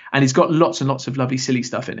making, and it's got lots and lots of lovely silly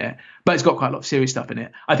stuff in it, but it's got quite a lot of serious stuff in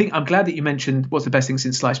it. I'm glad that you mentioned what's the best thing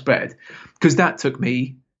since sliced bread, because that took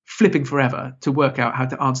me flipping forever to work out how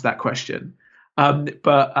to answer that question.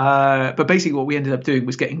 But basically what we ended up doing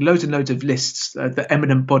was getting loads and loads of lists that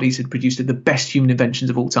eminent bodies had produced of the best human inventions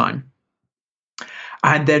of all time.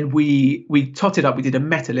 And then we totted up, we did a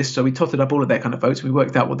meta list. So we totted up all of their kind of votes. We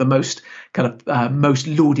worked out what the most kind of most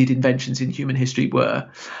lauded inventions in human history were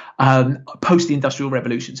post the Industrial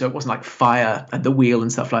Revolution. So it wasn't like fire and the wheel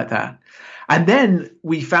and stuff like that. And then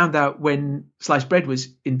we found out when sliced bread was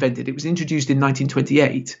invented, it was introduced in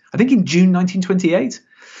 1928, I think in June 1928.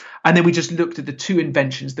 And then we just looked at the 2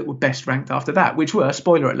 inventions that were best ranked after that, which were,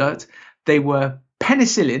 spoiler alert, they were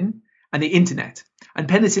penicillin and the internet. And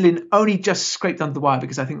penicillin only just scraped under the wire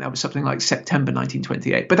because I think that was something like September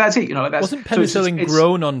 1928. But that's it, Wasn't penicillin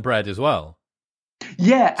grown on bread as well?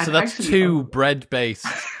 Yeah. So that's actually 2 bread-based.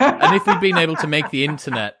 And if we'd been able to make the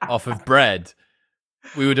internet off of bread,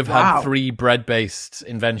 we would have had 3 bread-based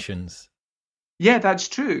inventions. Yeah, that's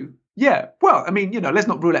true. Yeah. Well, I mean, let's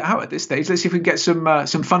not rule it out at this stage. Let's see if we can get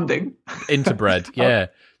some funding into bread. Yeah.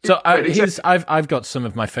 So I've got some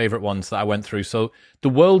of my favorite ones that I went through. So the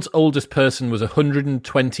world's oldest person was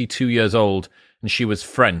 122 years old, and she was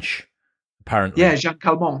French, apparently. Yeah, Jeanne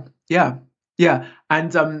Calment. Yeah. Yeah.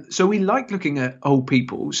 And so we like looking at old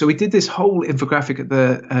people. So we did this whole infographic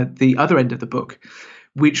at the other end of the book,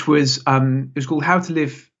 which was it was called How to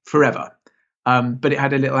Live Forever. But it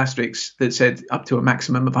had a little asterisk that said up to a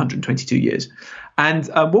maximum of 122 years. And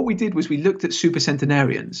what we did was we looked at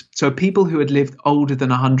supercentenarians, so people who had lived older than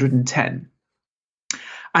 110.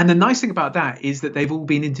 And the nice thing about that is that they've all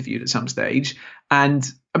been interviewed at some stage. And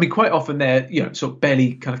I mean, quite often they're, sort of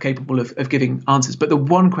barely kind of capable of giving answers. But the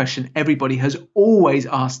one question everybody has always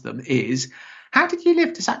asked them is, how did you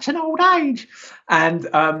live to such an old age? And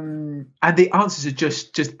the answers are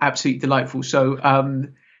just absolutely delightful. So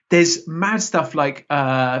there's mad stuff like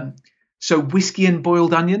So whiskey and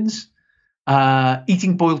boiled onions,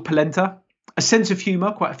 eating boiled polenta, a sense of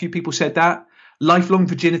humor. Quite a few people said that. Lifelong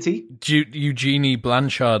virginity. Eugenie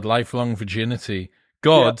Blanchard, lifelong virginity.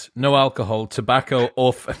 God, no alcohol, tobacco,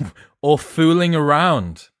 or fooling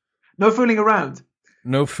around. No fooling around.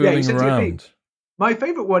 No fooling around. My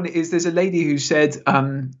favourite one is there's a lady who said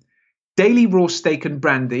daily raw steak and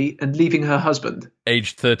brandy and leaving her husband.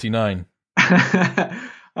 Aged 39.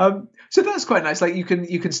 So that's quite nice. Like you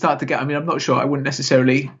can start to get. I mean, I'm not sure. I'm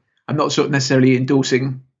not sort of necessarily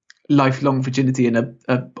endorsing lifelong virginity and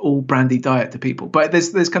a all brandy diet to people, but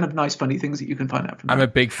there's kind of nice, funny things that you can find out from that. I'm a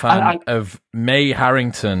big fan of May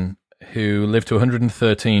Harrington, who lived to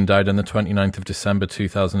 113, died on the 29th of December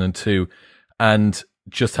 2002, and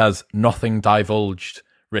just has nothing divulged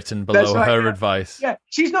written below her advice. Yeah,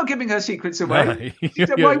 she's not giving her secrets away.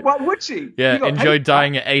 Why would she? Yeah, enjoy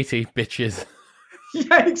dying at 80, bitches.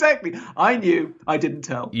 Yeah, exactly. I knew. I didn't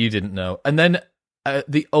tell. You didn't know. And then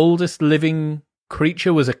the oldest living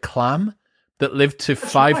creature was a clam that lived to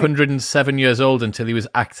 507 years old until he was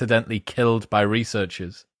accidentally killed by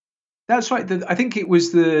researchers. That's right. I think it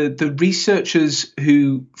was the researchers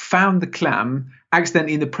who found the clam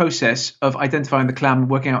accidentally in the process of identifying the clam and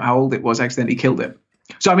working out how old it was, accidentally killed it.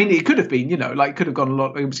 So, I mean, it could have been, could have gone a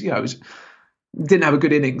lot. It was, didn't have a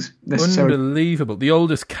good innings necessarily. Unbelievable. The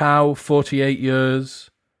oldest cow, 48 years.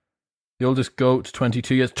 The oldest goat,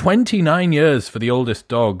 22 years. 29 years for the oldest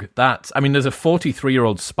dog. There's a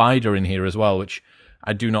 43-year-old spider in here as well, which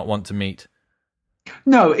I do not want to meet.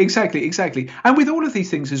 No, exactly. And with all of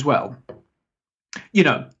these things as well,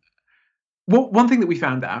 one thing that we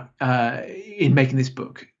found out in making this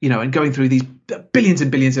book, and going through these billions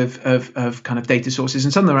and billions of kind of data sources,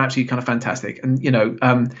 and some of them are absolutely kind of fantastic, and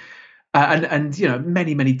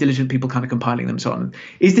many, many diligent people kind of compiling them, so on,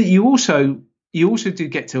 is that you also do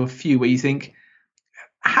get to a few where you think,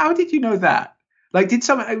 how did you know that? Like, did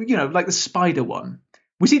someone, like the spider one,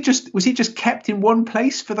 was he just kept in one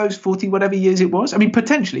place for those 40 whatever years it was? I mean,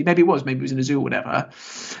 potentially, maybe it was in a zoo or whatever.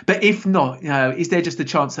 But if not, is there just a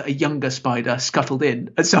chance that a younger spider scuttled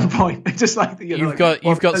in at some point? Just like you've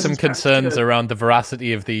got some concerns around the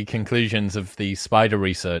veracity of the conclusions of the spider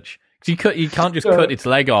research. You can't just cut its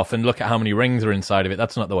leg off and look at how many rings are inside of it.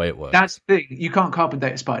 That's not the way it works. That's the thing. You can't carbon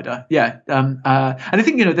date a spider. Yeah. And I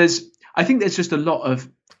think there's just a lot of,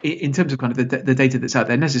 in terms of kind of the data that's out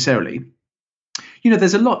there necessarily,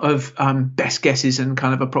 there's a lot of best guesses and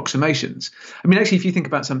kind of approximations. I mean, actually, if you think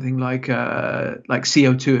about something like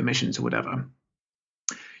CO2 emissions or whatever,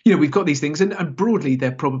 we've got these things, and broadly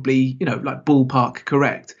they're probably like ballpark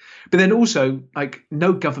correct. But then also, like,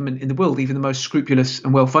 no government in the world, even the most scrupulous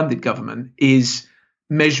and well-funded government, is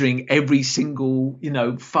measuring every single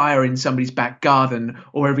fire in somebody's back garden,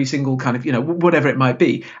 or every single kind of whatever it might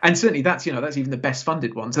be. And certainly that's even the best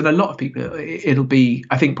funded ones. And a lot of people, it'll be,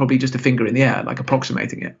 I think, probably just a finger in the air, like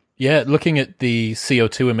approximating it. Yeah, looking at the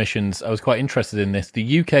CO2 emissions, I was quite interested in this.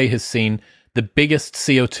 The UK has seen the biggest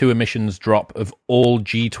CO2 emissions drop of all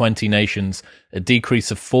G20 nations, a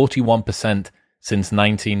decrease of 41% since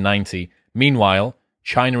 1990. Meanwhile,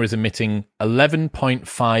 China is emitting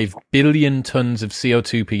 11.5 billion tons of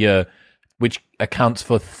CO2 per year, which accounts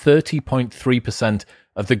for 30.3%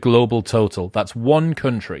 of the global total. That's one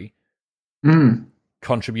country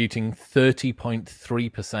contributing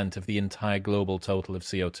 30.3% of the entire global total of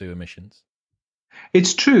CO2 emissions.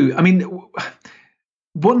 It's true. I mean,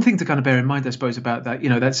 one thing to kind of bear in mind, I suppose, about that,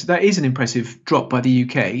 that is an impressive drop by the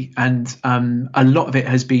UK, and a lot of it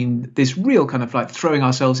has been this real kind of like throwing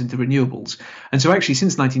ourselves into renewables. And so actually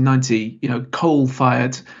since 1990,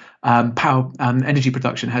 coal-fired power energy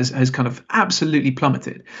production has kind of absolutely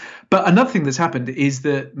plummeted. But another thing that's happened is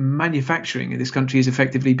that manufacturing in this country has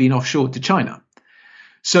effectively been offshored to China.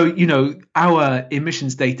 So, our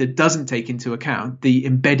emissions data doesn't take into account the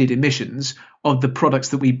embedded emissions of the products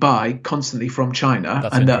that we buy constantly from China.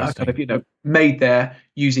 That's and that are kind of, made there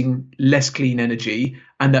using less clean energy,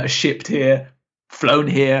 and that are shipped here, flown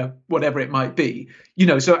here, whatever it might be.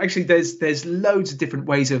 So actually there's loads of different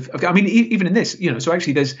ways of I mean, even in this, so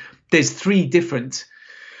actually there's three different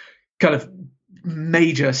kind of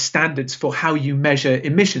major standards for how you measure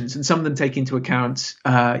emissions, and some of them take into account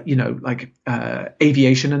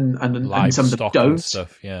aviation and some of them don't.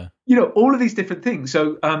 Stuff, yeah. All of these different things.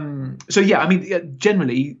 So yeah, I mean,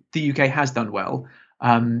 generally the UK has done well.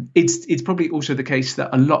 It's probably also the case that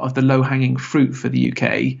a lot of the low hanging fruit for the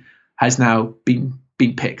UK has now been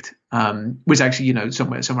picked. Was actually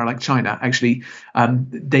somewhere like China, actually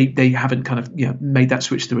they haven't kind of made that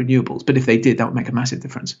switch to renewables, but if they did, that would make a massive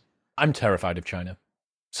difference. I'm terrified of China.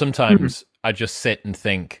 Sometimes I just sit and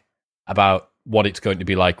think about what it's going to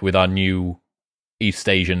be like with our new East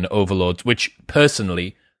Asian overlords, which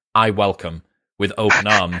personally I welcome with open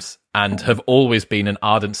arms and have always been an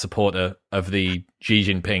ardent supporter of the Xi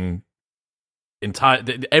Jinping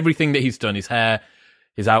everything that he's done, his hair,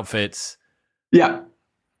 his outfits,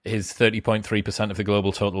 his 30.3% of the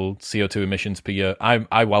global total CO2 emissions per year.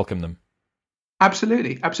 I welcome them.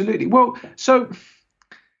 Absolutely. Well, so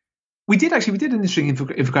we did an interesting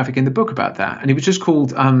infographic in the book about that, and it was just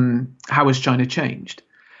called "How Has China Changed?"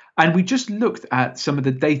 And we just looked at some of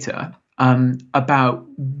the data about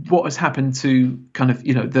what has happened to kind of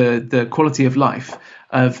the quality of life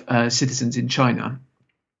of citizens in China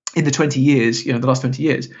in the 20 years, the last 20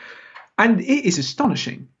 years. And it is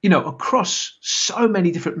astonishing, across so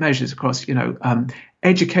many different measures, across,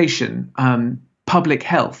 education, public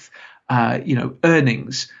health,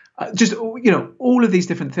 earnings, just, all of these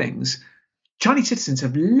different things. Chinese citizens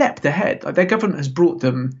have leapt ahead. Like, their government has brought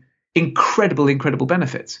them incredible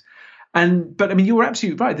benefits. But I mean, you were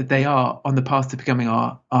absolutely right that they are on the path to becoming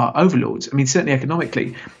our overlords. I mean, certainly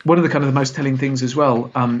economically. One of the kind of the most telling things as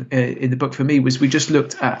well in the book for me was we just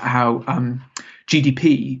looked at how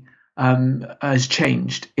GDP has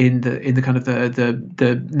changed in the kind of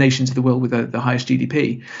the nations of the world with the highest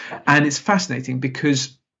GDP, and it's fascinating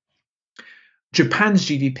because Japan's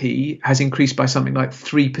GDP has increased by something like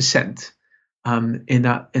 3% in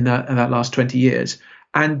that last 20 years.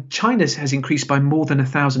 And China's has increased by more than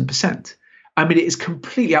 1,000%. I mean, it is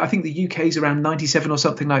completely. I think the UK is around 97 or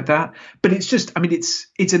something like that. But it's just. I mean,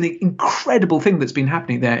 it's an incredible thing that's been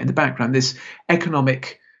happening there in the background. This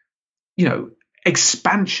economic,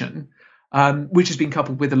 expansion, which has been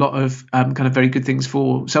coupled with a lot of kind of very good things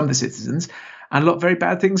for some of the citizens, and a lot of very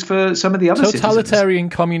bad things for some of the other citizens. Totalitarian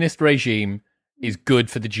communist regime is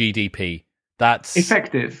good for the GDP. That's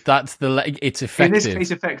effective. It's effective. In this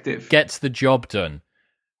case, effective. Gets the job done.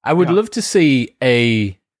 I would love to see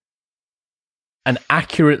an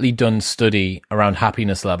accurately done study around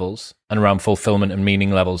happiness levels and around fulfillment and meaning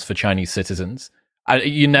levels for Chinese citizens.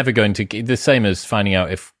 You're never going to the same as finding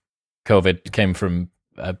out if COVID came from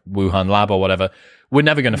a Wuhan lab or whatever. We're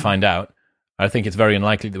never going to find out. I think it's very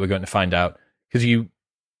unlikely that we're going to find out because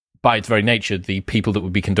by its very nature, the people that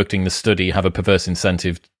would be conducting the study have a perverse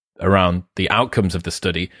incentive around the outcomes of the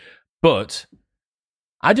study. But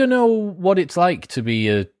I don't know what it's like to be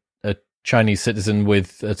a Chinese citizen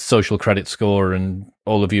with a social credit score and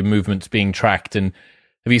all of your movements being tracked. And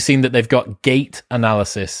have you seen that they've got gait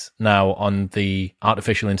analysis now on the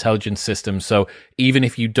artificial intelligence system? So even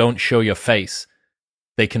if you don't show your face,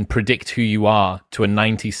 they can predict who you are to a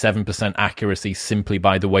 97% accuracy simply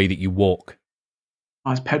by the way that you walk.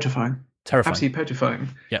 Oh, it's petrifying. Terrifying. Absolutely petrifying.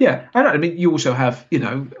 Yep. Yeah. I mean, you also have,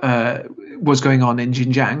 what's going on in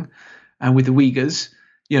Xinjiang and with the Uyghurs.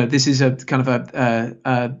 This is a kind of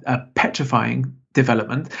a petrifying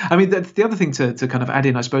development. I mean, the other thing to kind of add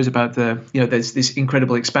in, I suppose, about there's this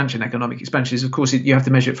incredible economic expansion is, of course, you have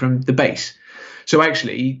to measure it from the base. So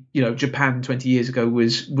actually, Japan 20 years ago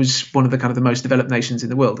was one of the kind of the most developed nations in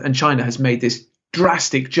the world, and China has made this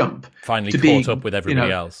drastic jump. Finally caught up with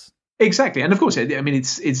everybody else. Exactly, and of course, I mean,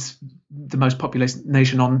 it's the most populous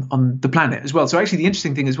nation on the planet as well. So actually, the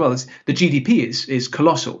interesting thing as well is the GDP is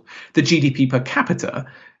colossal. The GDP per capita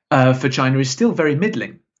for China is still very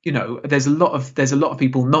middling. There's a lot of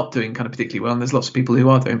people not doing kind of particularly well, and there's lots of people who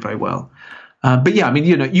are doing very well. But yeah, I mean,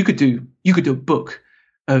 you could do a book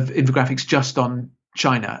of infographics just on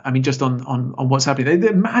China. I mean, just on what's happening.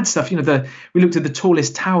 They're mad stuff. We looked at the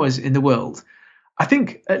tallest towers in the world. I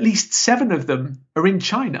think at least 7 of them are in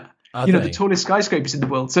China. The tallest skyscrapers in the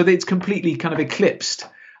world. So it's completely kind of eclipsed.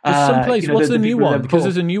 There's some place. What's the new one? Because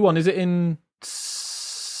there's a new one. Is it in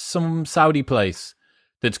some Saudi place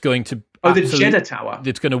that's going to... the Jeddah Tower.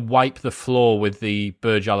 That's going to wipe the floor with the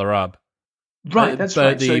Burj Al Arab. Right, that's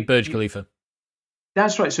right. The Burj Khalifa.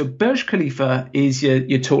 That's right. So Burj Khalifa is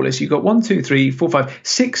your tallest. You've got 1, 2, 3, 4, 5,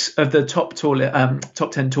 6 of the top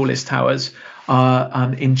 10 tallest towers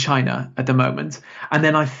are in China at the moment. And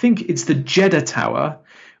then I think it's the Jeddah Tower,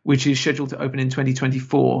 which is scheduled to open in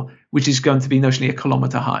 2024, which is going to be notionally a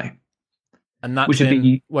kilometre high. And that's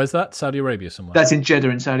where's that? Saudi Arabia somewhere? That's in Jeddah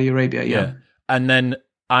in Saudi Arabia, yeah. And then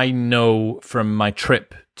I know from my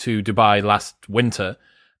trip to Dubai last winter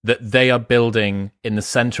that they are building in the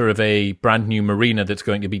center of a brand new marina that's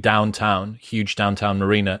going to be downtown, huge downtown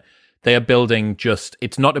marina. They are building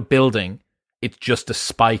it's not a building, it's just a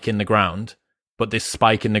spike in the ground, but this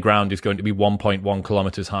spike in the ground is going to be 1.1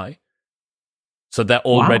 kilometers high. So they're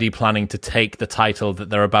already planning to take the title that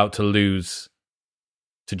they're about to lose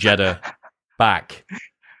to Jeddah back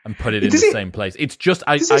and put it in the same place. It's just,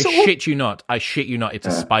 I shit you not, it's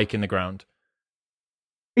a spike in the ground.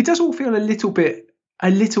 It does all feel a little bit a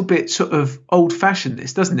little bit sort of old-fashioned,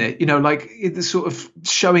 this, doesn't it? You know, like the sort of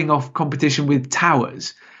showing off competition with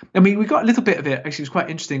towers. I mean, we got a little bit of it. Actually, it was quite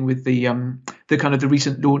interesting with the kind of the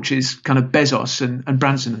recent launches, kind of Bezos and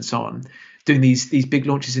Branson and so on, doing these big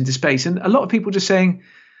launches into space, and a lot of people just saying,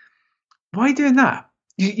 "Why are you doing that?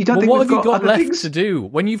 You don't think what we've have you got other left things to do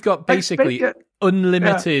when you've got basically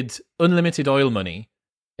unlimited oil money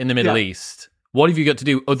in the Middle East? What have you got to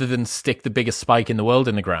do other than stick the biggest spike in the world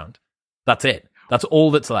in the ground? That's it. That's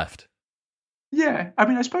all that's left." Yeah, I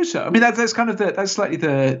mean, I suppose so. I mean, that's kind of that's slightly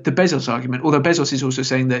the Bezos argument. Although Bezos is also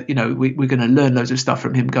saying that, you know, we're going to learn loads of stuff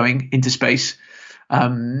from him going into space.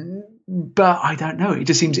 But I don't know.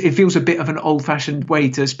 It feels a bit of an old-fashioned way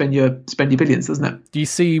to spend your billions, doesn't it? Do you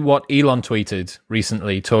see what Elon tweeted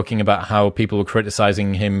recently, talking about how people were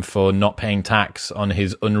criticizing him for not paying tax on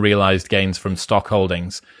his unrealized gains from stock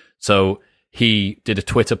holdings? So he did a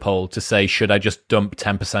Twitter poll to say, should I just dump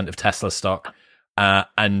 10% of Tesla stock?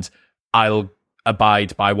 And I'll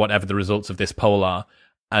abide by whatever the results of this poll are.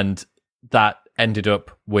 And that ended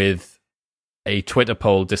up with a Twitter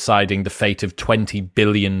poll deciding the fate of $20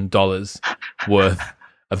 billion worth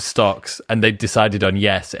of stocks. And they decided on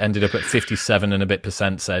yes. It ended up at 57 and a bit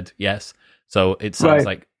 % said yes. So it sounds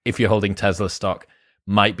like if you're holding Tesla stock,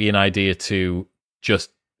 might be an idea to just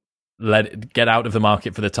let it get out of the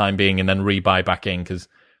market for the time being and then rebuy back in, because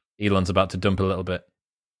Elon's about to dump a little bit.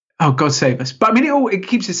 Oh, God save us! But I mean, it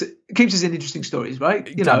keeps us in interesting stories, right?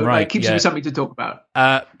 You know, right, it keeps us with something to talk about.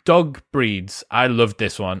 Dog breeds. I loved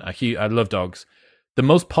this one. I love dogs. The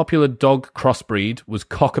most popular dog crossbreed was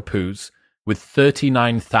Cockapoos, with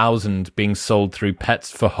 39,000 being sold through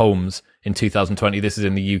Pets for Homes in 2020. This is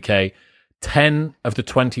in the UK. 10 of the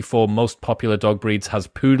 24 most popular dog breeds has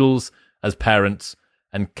poodles as parents,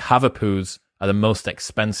 and Cavapoos are the most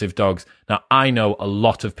expensive dogs. Now, I know a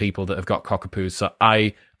lot of people that have got Cockapoos, so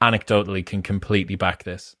I anecdotally can completely back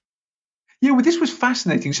this. Yeah, well, this was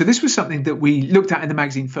fascinating. So this was something that we looked at in the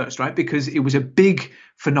magazine first, right? Because it was a big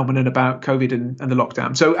phenomenon about COVID and the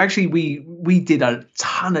lockdown. So actually, we did a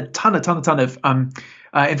ton of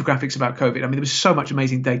infographics about COVID. I mean, there was so much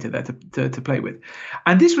amazing data there to play with.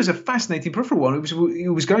 And this was a fascinating peripheral one. It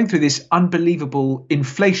was going through this unbelievable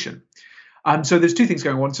inflation. So there's two things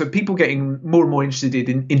going on. So people getting more and more interested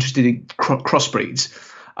in crossbreeds,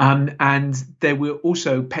 and they were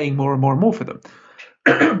also paying more and more for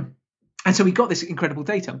them. And so we got this incredible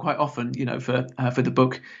data. And quite often, you know, for the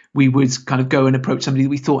book, we would kind of go and approach somebody that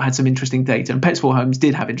we thought had some interesting data. And Pets for Homes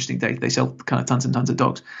did have interesting data. They sell kind of tons and tons of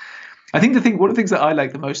dogs. I think one of the things that I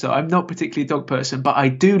like the most, though, I'm not particularly a dog person, but I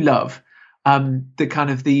do love the kind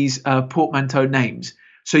of these portmanteau names.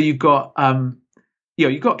 So you've got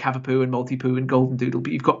you've got Cavapoo and Maltipoo and Golden Doodle,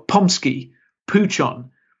 but you've got Pomsky, Poochon,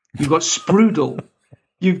 you've got Sprudel,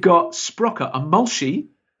 you've got Sprocker, a Mulchie,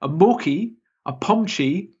 a Morkie, a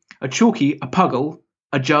Pomchie, a Chalky, a Puggle,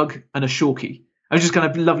 a Jug, and a Shorky. I was just kind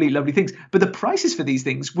of lovely, lovely things. But the prices for these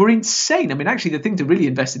things were insane. I mean, actually, the thing to really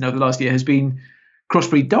invest in over the last year has been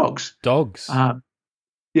crossbreed dogs.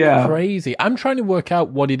 Yeah. Crazy. I'm trying to work out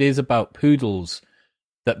what it is about poodles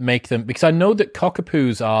that make them, because I know that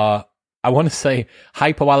Cockapoos are, I want to say,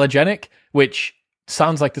 hypoallergenic, which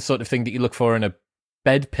sounds like the sort of thing that you look for in a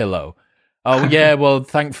bed pillow. Oh, yeah, well,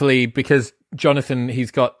 thankfully, because Jonathan,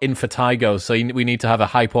 he's got infertigo, so we need to have a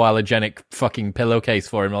hypoallergenic fucking pillowcase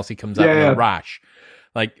for him else he comes out with a rash.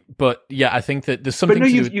 Like, but yeah, I think that there's something. But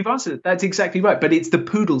no, you've answered it. That's exactly right. But it's the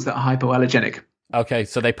poodles that are hypoallergenic. Okay,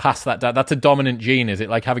 so they pass that down. That's a dominant gene, is it?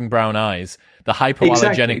 Like having brown eyes. The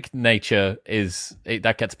hypoallergenic nature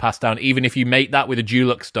that gets passed down. Even if you mate that with a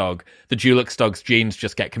Dulux dog, the Dulux dog's genes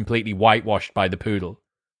just get completely whitewashed by the poodle.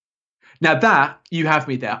 Now that, you have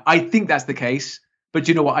me there. I think that's the case, but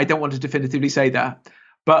you know what? I don't want to definitively say that.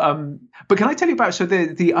 But can I tell you about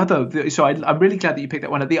the other? So I'm really glad that you picked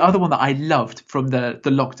that one up. The other one that I loved from the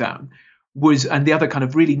lockdown was, and the other kind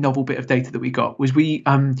of really novel bit of data that we got was we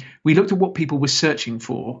looked at what people were searching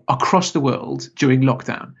for across the world during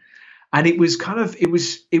lockdown. And it was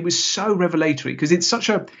so revelatory, because it's such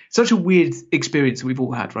a weird experience that we've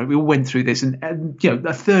all had, right? We all went through this, and you know,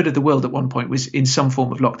 a third of the world at one point was in some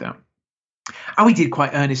form of lockdown. And we did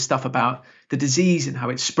quite earnest stuff about the disease and how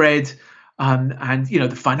it spread, and you know,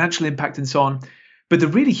 the financial impact and so on. But the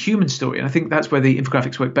really human story, and I think that's where the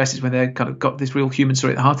infographics work best, is when they kind of got this real human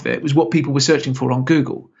story at the heart of it, was what people were searching for on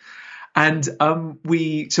Google. And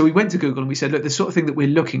we went to Google and we said, look, the sort of thing that we're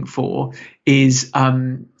looking for is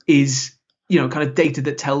you know, kind of data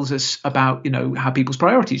that tells us about, you know, how people's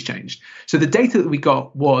priorities changed. So the data that we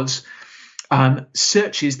got was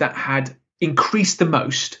searches that had increased the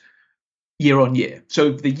most year on year.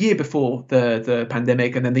 So the year before the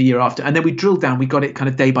pandemic and then the year after. And then we drilled down, we got it kind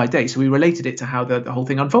of day by day. So we related it to how the whole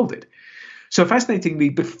thing unfolded. So fascinatingly,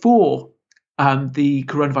 before the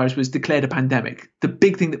coronavirus was declared a pandemic, the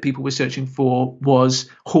big thing that people were searching for was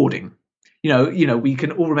hoarding. We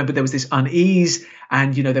can all remember there was this unease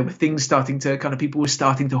and, there were things starting to people were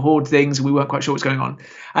starting to hoard things. And we weren't quite sure what's going on.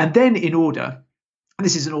 And then in order, and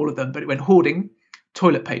this isn't all of them, but it went hoarding,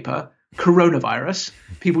 toilet paper, coronavirus,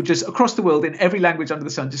 people just across the world in every language under the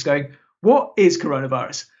sun just going, what is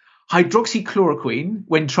coronavirus? Hydroxychloroquine,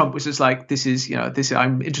 when Trump was just like,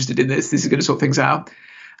 I'm interested in this is going to sort things out.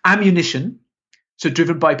 Ammunition, so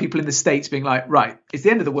driven by people in the States being like, right, it's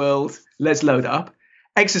the end of the world, let's load up.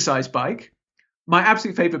 Exercise bike. My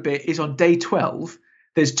absolute favorite bit is on day 12,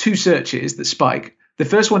 there's 2 searches that spike. The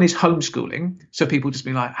first one is homeschooling, so people just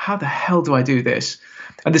being like, how the hell do I do this?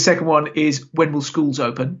 And the second one is, when will schools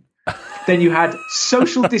open? Then you had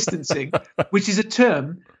social distancing, which is a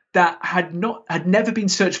term that had never been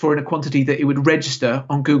searched for in a quantity that it would register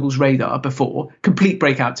on Google's radar before. Complete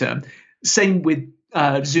breakout term. Same with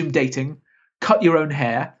Zoom dating, cut your own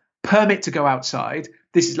hair, permit to go outside.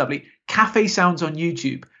 This is lovely. Cafe sounds on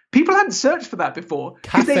YouTube. People hadn't searched for that before.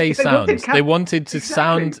 Cafe sounds. They wanted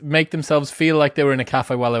to make themselves feel like they were in a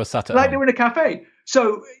cafe while they were sat at home. Like they were in a cafe.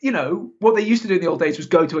 So, what they used to do in the old days was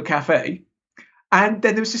go to a cafe. And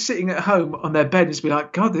then they was just sitting at home on their bed and just be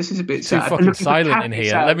like, God, this is a bit sad. Too fucking silent in here.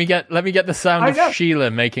 Sound. Let me get the sound of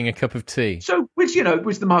Sheila making a cup of tea. So, which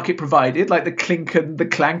the market provided, like the clink and the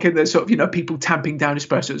clank and the sort of, people tamping down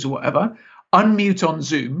espressos or whatever. Unmute on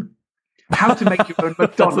Zoom. How to make your own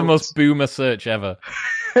McDonald's. That's the most boomer search ever.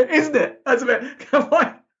 Isn't it? That's a bit...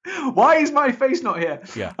 Why is my face not here?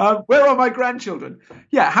 Yeah. Where are my grandchildren?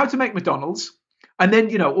 Yeah, how to make McDonald's. And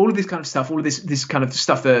then, all of this kind of stuff, all of this kind of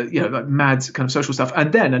stuff, like mad kind of social stuff.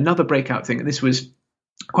 And then another breakout thing, and this was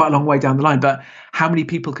quite a long way down the line, but how many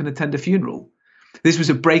people can attend a funeral? This was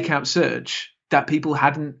a breakout search that people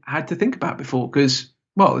hadn't had to think about before because,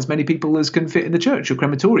 well, as many people as can fit in the church or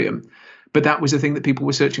crematorium. But that was a thing that people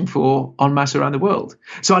were searching for en masse around the world.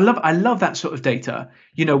 So I love that sort of data,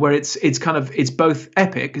 where it's both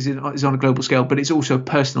epic, as it's on a global scale, but it's also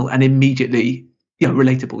personal and immediately,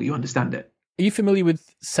 relatable. You understand it. Are you familiar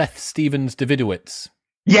with Seth Stevens Davidowitz?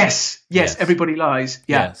 Yes. Everybody Lies.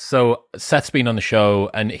 Yeah. So Seth's been on the show,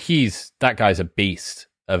 and that guy's a beast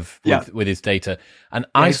with his data. And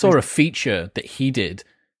I saw a feature that he did.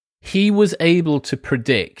 He was able to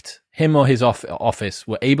predict. Him or his office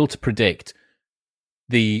were able to predict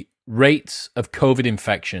the rates of COVID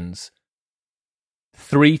infections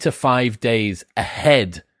 3 to 5 days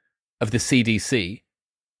ahead of the CDC,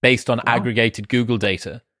 based on aggregated Google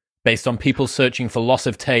data. Based on people searching for loss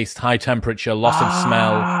of taste, high temperature, loss of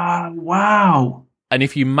smell. Wow. And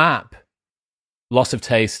if you map loss of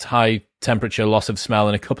taste, high temperature, loss of smell,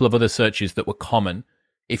 and a couple of other searches that were common,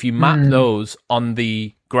 if you map those on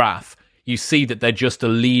the graph, you see that they're just a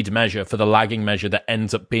lead measure for the lagging measure that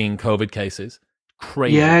ends up being COVID cases.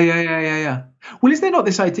 Crazy. Yeah. Well, is there not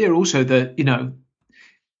this idea also that,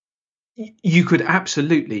 you could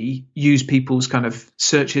absolutely use people's kind of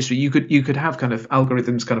search history. You could have kind of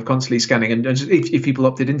algorithms kind of constantly scanning, and just, if people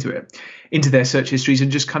opted into their search histories,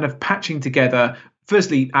 and just kind of patching together,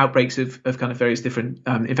 firstly, outbreaks of kind of various different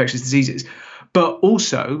infectious diseases, but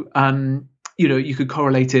also, you could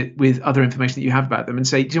correlate it with other information that you have about them and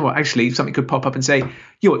say, do you know what, actually something could pop up and say,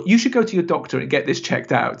 you should go to your doctor and get this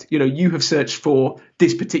checked out. You have searched for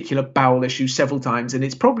this particular bowel issue several times and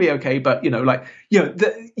it's probably okay, but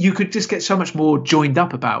you could just get so much more joined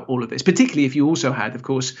up about all of this, particularly if you also had, of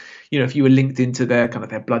course, if you were linked into their kind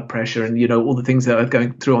of their blood pressure and, all the things that are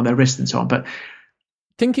going through on their wrists and so on. But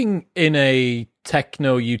thinking in a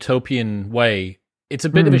techno-utopian way, it's a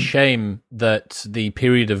bit of a shame that the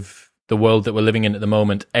period of the world that we're living in at the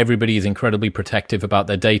moment, everybody is incredibly protective about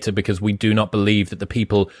their data because we do not believe that the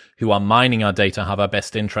people who are mining our data have our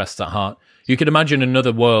best interests at heart. You could imagine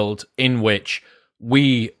another world in which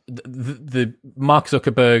the Mark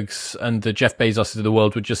Zuckerbergs and the Jeff Bezoses of the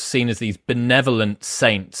world were just seen as these benevolent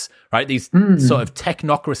saints, right? These sort of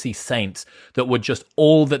technocracy saints that were just,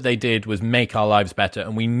 all that they did was make our lives better.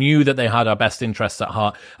 And we knew that they had our best interests at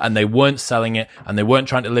heart and they weren't selling it and they weren't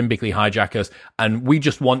trying to limbically hijack us. And we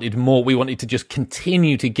just wanted more. We wanted to just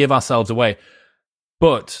continue to give ourselves away.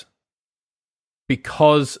 But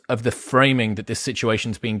because of the framing that this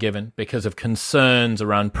situation's been given, because of concerns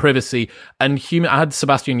around privacy and I had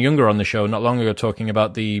Sebastian Junger on the show not long ago talking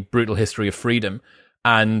about the brutal history of freedom.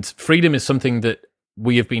 And freedom is something that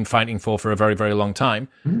we have been fighting for a very, very long time.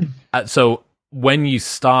 So when you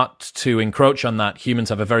start to encroach on that, humans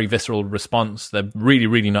have a very visceral response. They're really,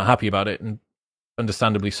 really not happy about it, and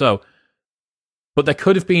understandably so. But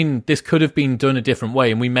this could have been done a different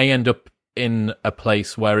way, and we may end up in a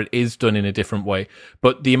place where it is done in a different way.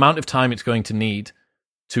 But the amount of time it's going to need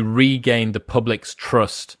to regain the public's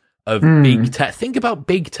trust of big tech. Think about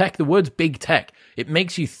big tech. The words big tech, it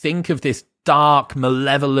makes you think of this dark,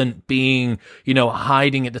 malevolent being,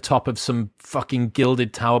 hiding at the top of some fucking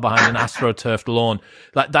gilded tower behind an astroturfed lawn.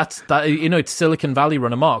 Like it's Silicon Valley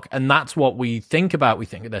run amok. And that's what we think about. We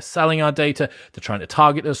think they're selling our data. They're trying to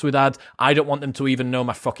target us with ads. I don't want them to even know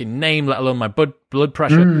my fucking name, let alone my blood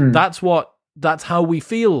pressure. That's how we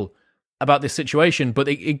feel about this situation. But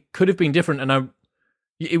it could have been different. And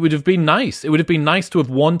it would have been nice. It would have been nice to have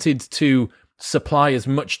wanted to supply as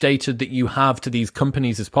much data that you have to these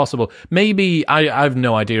companies as possible. Maybe, I have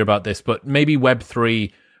no idea about this, but maybe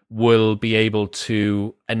Web3 will be able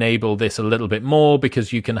to enable this a little bit more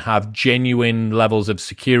because you can have genuine levels of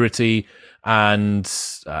security. And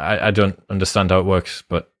I don't understand how it works,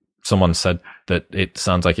 but someone said that it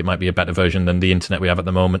sounds like it might be a better version than the internet we have at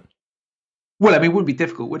the moment. Well, I mean, it wouldn't be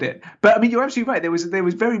difficult, would it? But I mean, you're absolutely right. There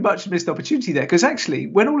was very much a missed opportunity there because actually,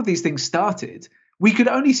 when all of these things started, we could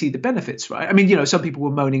only see the benefits, right? I mean, some people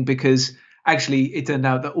were moaning because actually it turned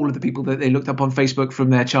out that all of the people that they looked up on Facebook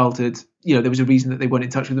from their childhood, there was a reason that they weren't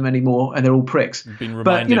in touch with them anymore, and they're all pricks. Been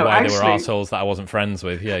reminded why they were assholes that I wasn't friends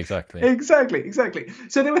with. Yeah, exactly. Exactly.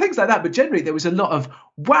 So there were things like that, but generally there was a lot of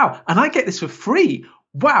wow, and I get this for free.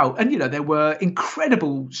 Wow. And, there were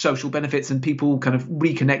incredible social benefits and people kind of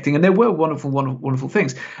reconnecting. And there were wonderful, wonderful, wonderful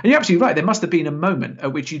things. And you're absolutely right. There must have been a moment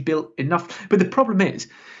at which you built enough. But the problem is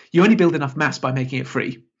you only build enough mass by making it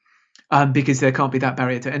free because there can't be that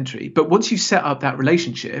barrier to entry. But once you set up that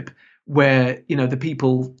relationship where, the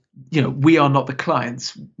people, we are not the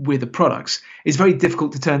clients, we're the products, it's very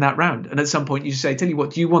difficult to turn that round. And at some point you say, tell you what,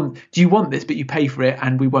 do you want this, but you pay for it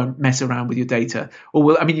and we won't mess around with your data? Or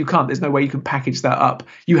well, I mean, you can't, there's no way you can package that up.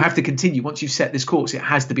 You have to continue. Once you've set this course, it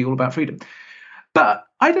has to be all about freedom. But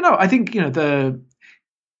I don't know. I think, the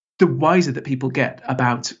wiser that people get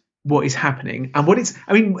about what is happening and what it's,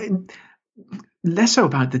 I mean, less so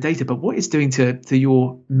about the data, but what it's doing to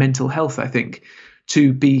your mental health, I think,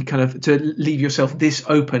 to be to leave yourself this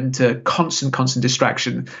open to constant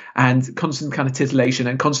distraction and constant kind of titillation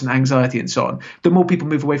and constant anxiety and so on. The more people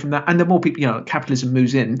move away from that, and the more people, capitalism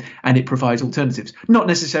moves in and it provides alternatives, not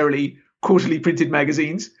necessarily quarterly printed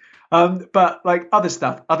magazines, but like other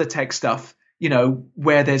stuff, other tech stuff,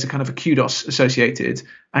 where there's a kind of a kudos associated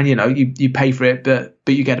and, you pay for it, but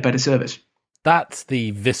you get a better service. That's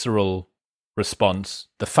the visceral response.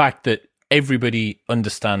 The fact that everybody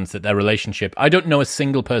understands that their relationship, I don't know a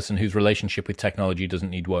single person whose relationship with technology doesn't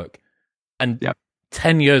need work. And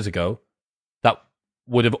 10 years ago, that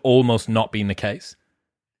would have almost not been the case.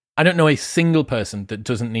 I don't know a single person that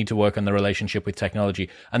doesn't need to work on their relationship with technology.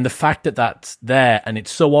 And the fact that that's there and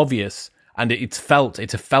it's so obvious and it's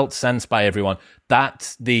a felt sense by everyone,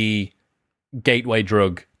 that's the gateway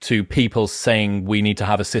drug to people saying we need to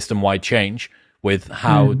have a system-wide change with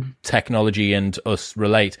how technology and us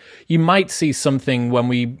relate. You might see something when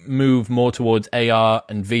we move more towards AR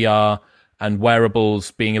and VR and wearables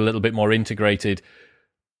being a little bit more integrated.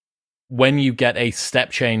 When you get a step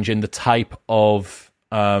change in the type of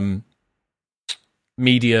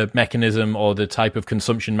media mechanism or the type of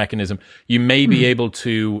consumption mechanism, you may be able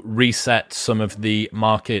to reset some of the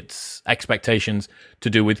market's expectations to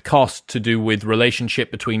do with cost, to do with relationship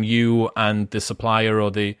between you and the supplier or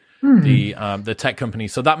the tech company.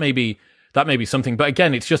 So that may be something. But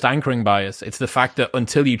again, it's just anchoring bias. It's the fact that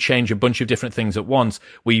until you change a bunch of different things at once,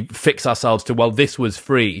 we fix ourselves to, well, this was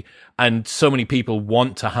free. And so many people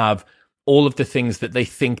want to have all of the things that they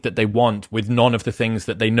think that they want with none of the things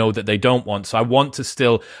that they know that they don't want. So I want to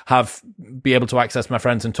still be able to access my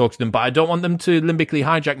friends and talk to them, but I don't want them to limbically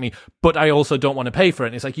hijack me, but I also don't want to pay for it.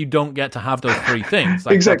 And it's like, you don't get to have those three things.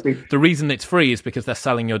 Like, exactly. The reason it's free is because they're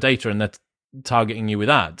selling your data and they're targeting you with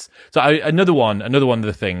ads. So another one of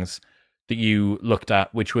the things that you looked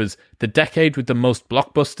at, which was the decade with the most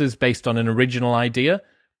blockbusters based on an original idea.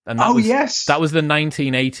 And that was the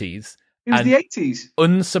 1980s. It was the 80s.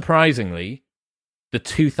 Unsurprisingly, the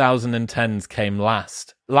 2010s came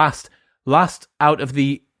last out of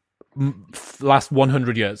the last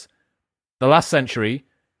 100 years. The last century,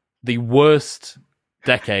 the worst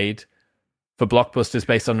decade for blockbusters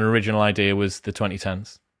based on an original idea was the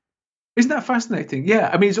 2010s. Isn't that fascinating? Yeah,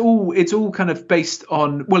 I mean, it's all kind of based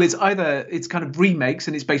on, well, it's kind of remakes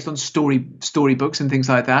and it's based on storybooks and things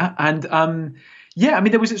like that. And I mean,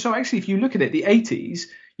 actually, if you look at it, the 80s,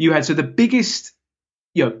 you had the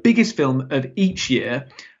biggest film of each year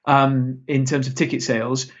in terms of ticket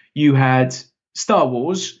sales. You had Star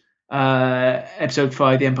Wars, Episode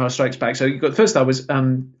 5, The Empire Strikes Back. So you've got the first Star Wars.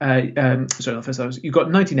 Sorry, not first Star Wars. You've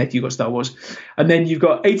got 1980. You've got Star Wars, and then you've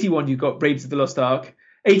got 81. You've got Raiders of the Lost Ark.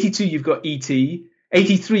 82. You've got E.T.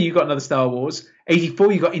 83. You've got another Star Wars.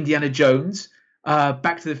 84. You've got Indiana Jones.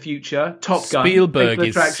 Back to the Future. Top Gun. Spielberg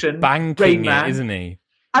is spanking it, isn't he?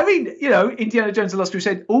 I mean, Indiana Jones and the Lost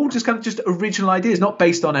Crusade, all just kind of just original ideas, not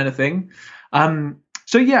based on anything.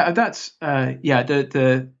 So yeah, that's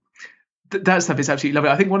that stuff is absolutely lovely.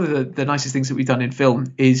 I think one of the nicest things that we've done in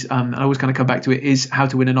film is, and I always kind of come back to it, is how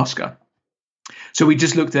to win an Oscar. So we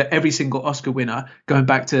just looked at every single Oscar winner going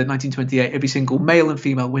back to 1928, every single male and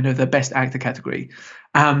female winner of the Best Actor category.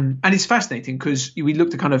 And it's fascinating because we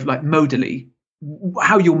looked at kind of like modally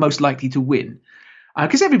how you're most likely to win.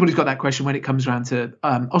 Because everybody's got that question when it comes around to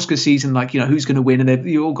Oscar season, like, who's going to win? And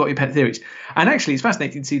you all got your pet theories. And actually, it's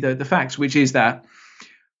fascinating to see the facts, which is that,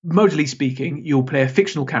 modally speaking, you'll play a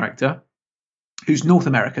fictional character who's North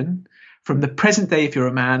American, from the present day if you're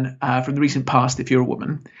a man, from the recent past if you're a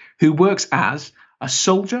woman, who works as a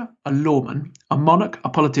soldier, a lawman, a monarch, a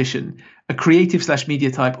politician, a creative/media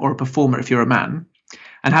type, or a performer if you're a man.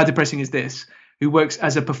 And how depressing is this? Who works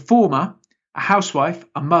as a performer, a housewife,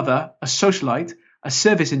 a mother, a socialite, a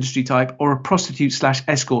service industry type, or a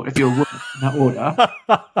prostitute/escort if you're a woman in that order,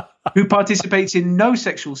 who participates in no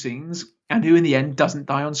sexual scenes and who in the end doesn't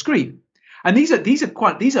die on screen. And these are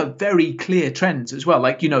very clear trends as well.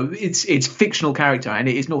 Like, it's fictional character and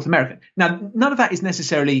it is North American. Now, none of that is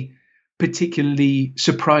necessarily particularly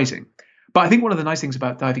surprising. But I think one of the nice things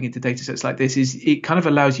about diving into data sets like this is it kind of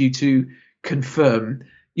allows you to confirm,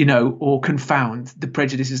 or confound the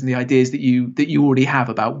prejudices and the ideas that you already have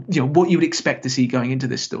about, what you would expect to see going into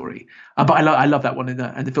this story. But I love that one in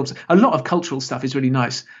the films. A lot of cultural stuff is really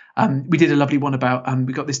nice. We did a lovely one about,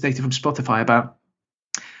 we got this data from Spotify about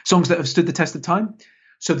songs that have stood the test of time.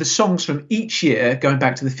 So the songs from each year going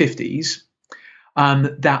back to the 50s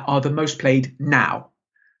that are the most played now.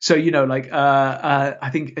 So, I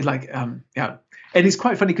think and it's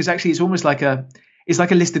quite funny because actually it's almost like a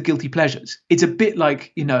list of guilty pleasures. It's a bit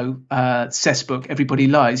like, Seth's book, Everybody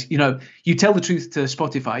Lies. You tell the truth to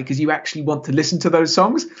Spotify because you actually want to listen to those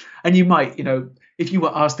songs. And you might, if you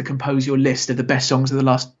were asked to compose your list of the best songs of the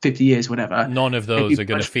last 50 years, whatever. None of those are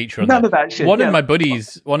going to feature on none of that shit. One of my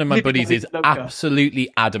buddies is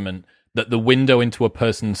absolutely adamant that the window into a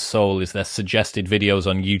person's soul is their suggested videos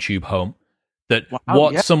on YouTube Home. That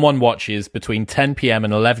someone watches between 10 p.m.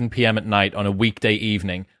 and 11 p.m. at night on a weekday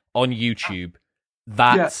evening on YouTube.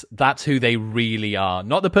 That's who they really are.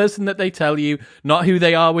 Not the person that they tell you, not who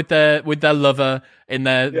they are with their lover in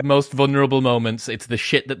their most vulnerable moments. It's the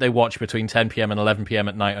shit that they watch between 10 p.m. and 11 p.m.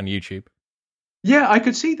 at night on YouTube. Yeah, I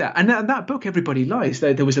could see that. And that book, Everybody Lies,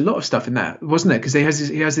 there was a lot of stuff in that, wasn't there? Because he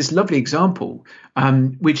has this lovely example,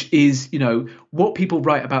 which is, what people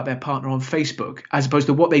write about their partner on Facebook as opposed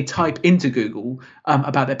to what they type into Google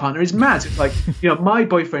about their partner is mad. It's like, my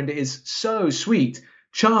boyfriend is so sweet,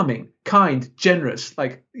 charming, kind, generous,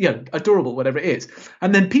 adorable, whatever it is.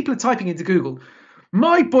 And then people are typing into Google,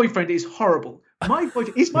 my boyfriend is horrible.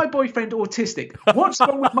 Is my boyfriend autistic? What's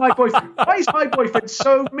wrong with my boyfriend? Why is my boyfriend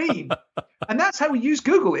so mean? And that's how we use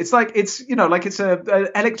Google. It's like it's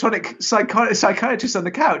a electronic psychiatrist on the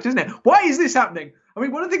couch, isn't it? Why is this happening? I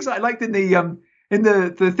mean, one of the things that I liked in the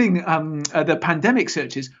pandemic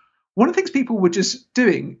searches, one of the things people were just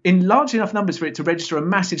doing in large enough numbers for it to register a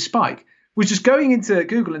massive spike was just going into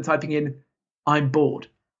Google and typing in, "I'm bored."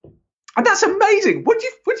 And that's amazing. What do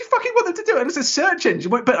you fucking want them to do? It was a search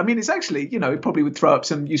engine, but I mean, it's actually, it probably would throw up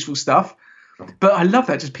some useful stuff. But I love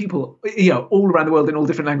that, just people, all around the world in all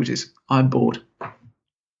different languages. I'm bored.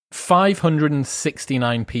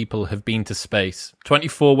 569 people have been to space.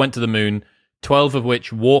 24 went to the moon, 12 of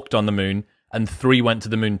which walked on the moon, and 3 went to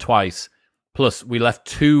the moon twice. Plus, we left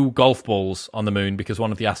 2 golf balls on the moon because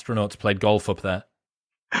one of the astronauts played golf up there.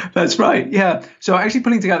 That's right. Yeah. So actually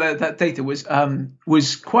putting together that data was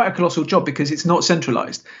quite a colossal job because it's not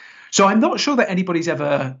centralized. So I'm not sure that anybody's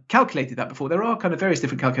ever calculated that before. There are kind of various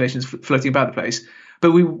different calculations floating about the place,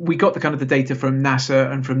 but we got the kind of the data from NASA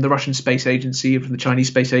and from the Russian Space Agency and from the Chinese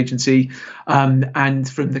Space Agency, and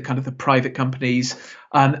from the kind of the private companies.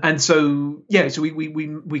 And so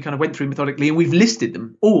we kind of went through methodically and we've listed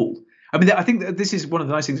them all. I mean, I think that this is one of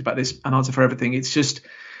the nice things about this An Answer for Everything. It's just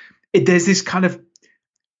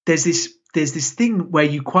there's this thing where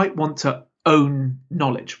you quite want to own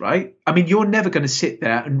knowledge, right? I mean, you're never going to sit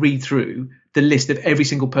there and read through the list of every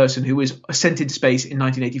single person who was sent into space in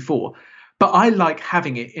 1984. But I like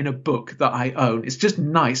having it in a book that I own. It's just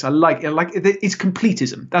nice. I like it. It's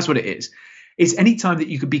completism. That's what it is. It's any time that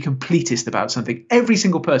you could be completist about something. Every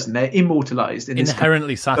single person, they're immortalized.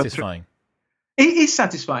 Inherently satisfying. It is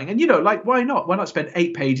satisfying. And, you know, like, why not? Why not spend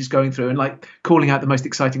 8 pages going through and like calling out the most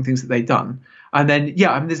exciting things that they've done? And then,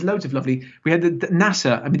 yeah, I mean, there's loads of lovely. We had the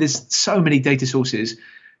NASA. I mean, there's so many data sources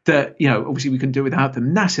that, you know, obviously we couldn't do without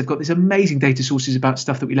them. NASA have got these amazing data sources about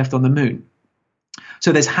stuff that we left on the moon.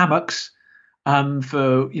 So there's hammocks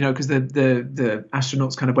for, you know, because the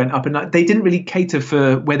astronauts kind of went up and they didn't really cater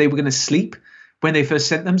for where they were going to sleep when they first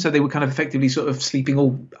sent them. So they were kind of effectively sort of sleeping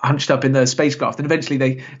all hunched up in the spacecraft. And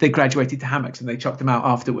eventually they graduated to hammocks and they chucked them out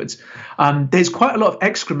afterwards. There's quite a lot of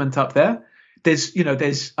excrement up there. There's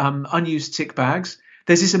unused sick bags.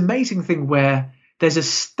 There's this amazing thing where there's a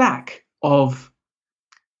stack of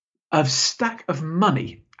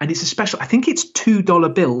money, and it's a special, I think it's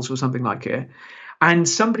 $2 bills or something like it. And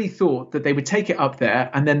somebody thought that they would take it up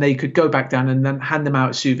there and then they could go back down and then hand them out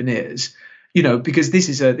as souvenirs, you know, because this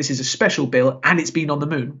is a special bill and it's been on the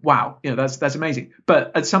moon. Wow. You know, that's amazing.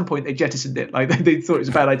 But at some point they jettisoned it. Like they thought it was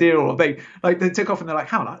a bad idea, or they took off and they're like,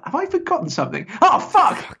 how have I forgotten something? Oh,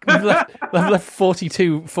 fuck. They've left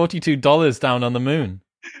 $42 down on the moon.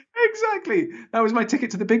 Exactly. That was my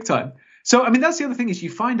ticket to the big time. So, I mean, that's the other thing is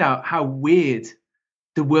you find out how weird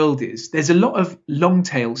the world is. There's a lot of long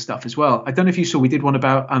tail stuff as well. I don't know if you saw, we did one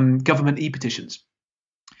about government e-petitions.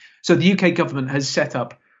 So the UK government has set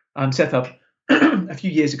up a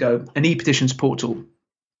few years ago an e-petitions portal,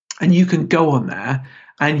 and you can go on there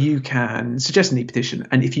and you can suggest an e-petition,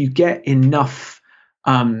 and if you get enough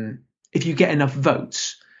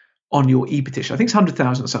votes on your e-petition, I think it's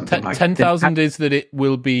 100,000 or something. 10,000 is that it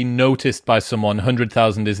will be noticed by someone.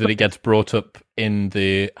 100,000 is that it gets brought up in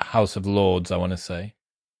the House of Lords, I want to say.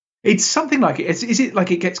 It's something like it. Is it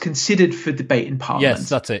like it gets considered for debate in Parliament? Yes,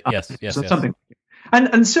 that's it. Yes. Something. And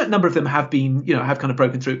a certain number of them have been, you know, have kind of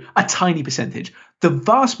broken through. A tiny percentage. The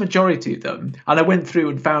vast majority of them, and I went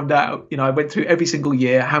through and found out, you know, I went through every single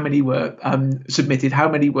year how many were submitted, how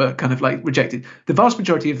many were kind of like rejected. The vast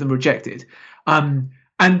majority of them rejected. And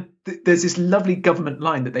there's this lovely government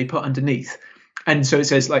line that they put underneath. And so it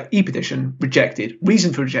says like e-petition rejected,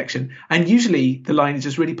 reason for rejection. And usually the line is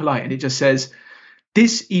just really polite and it just says,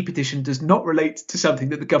 this e-petition does not relate to something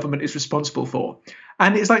that the government is responsible for.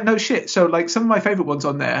 And it's like, no shit. So like some of my favorite ones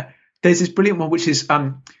on there, there's this brilliant one, which is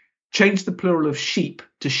change the plural of sheep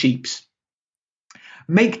to sheeps.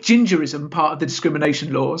 Make gingerism part of the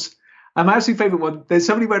discrimination laws. And my absolute favorite one, there's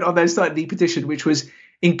somebody went on there and started an e-petition, which was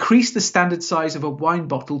increase the standard size of a wine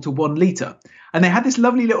bottle to 1 litre. And they had this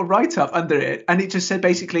lovely little write-up under it. And it just said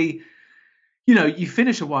basically, you know, you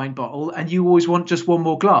finish a wine bottle and you always want just one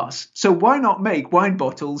more glass. So why not make wine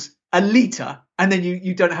bottles 1 litre and then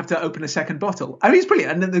you don't have to open a second bottle? I mean, it's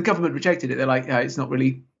brilliant. And then the government rejected it. They're like, yeah, it's not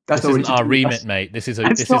really. This isn't our remit, mate. This is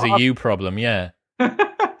a you problem. Yeah.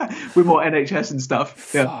 With more NHS and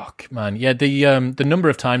stuff. Yeah. Fuck, man. Yeah, the number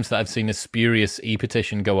of times that I've seen a spurious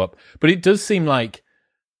e-petition go up, but it does seem like,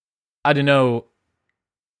 I don't know,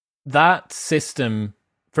 that system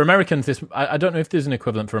for Americans. I don't know if there's an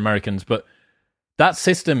equivalent for Americans, but that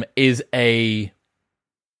system is a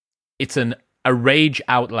rage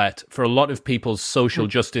outlet for a lot of people's social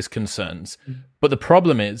justice concerns. But the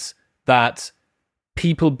problem is that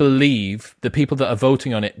the people that are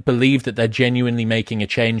voting on it believe that they're genuinely making a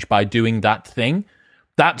change by doing that thing.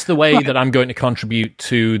 That's the way that I'm going to contribute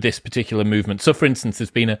to this particular movement. So, for instance, there's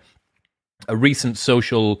been a recent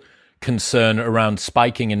social concern around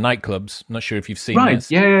spiking in nightclubs. I'm not sure if you've seen this.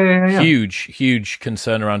 Yeah. Huge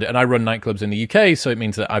concern around it. And I run nightclubs in the UK, so it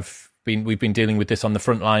means that we've been dealing with this on the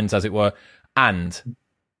front lines, as it were. And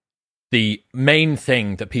the main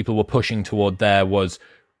thing that people were pushing toward there was,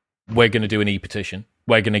 we're going to do an e-petition.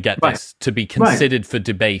 We're going to get this to be considered for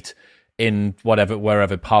debate in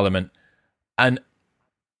wherever Parliament. And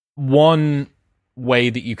one way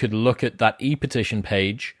that you could look at that e-petition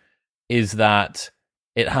page is that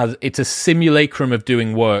it's a simulacrum of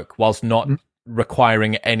doing work whilst not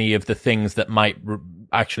requiring any of the things that might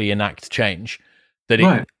actually enact change. That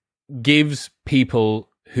it gives people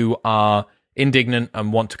who are indignant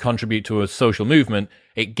and want to contribute to a social movement,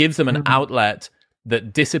 it gives them an outlet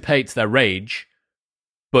that dissipates their rage,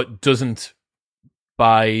 but doesn't,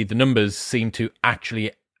 by the numbers, seem to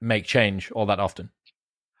actually make change all that often.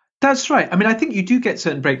 That's right. I mean, I think you do get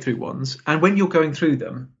certain breakthrough ones, and when you're going through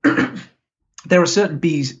them, there are certain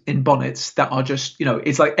bees in bonnets that are just, you know,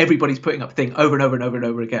 it's like everybody's putting up a thing over and over and over and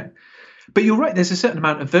over again. But you're right, there's a certain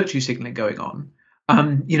amount of virtue signaling going on.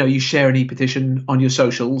 You know, you share an e-petition on your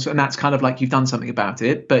socials, and that's kind of like you've done something about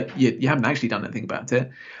it, but you haven't actually done anything about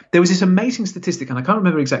it. There was this amazing statistic, and I can't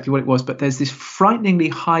remember exactly what it was, but there's this frighteningly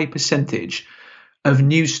high percentage of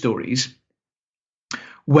news stories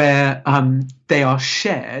where they are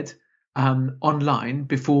shared online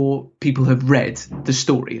before people have read the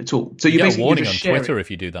story at all. So you get basically a warning just on sharing. Twitter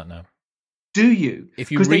if you do that now. Do you?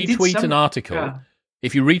 If you retweet an article,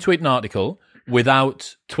 if you retweet an article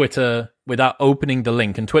without opening the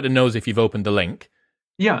link, and Twitter knows if you've opened the link,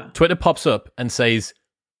 Twitter pops up and says,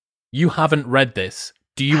 "You haven't read this.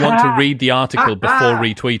 Do you want to read the article before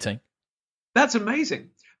retweeting?" That's amazing,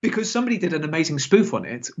 because somebody did an amazing spoof on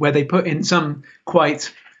it where they put in something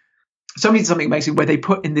amazing where they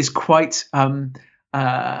put in this quite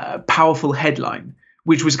powerful headline,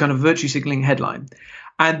 which was kind of virtue signaling headline.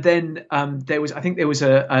 And then there was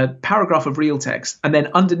a paragraph of real text, and then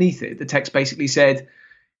underneath it, the text basically said,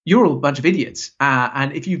 "You're all a bunch of idiots,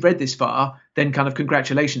 and if you've read this far, then kind of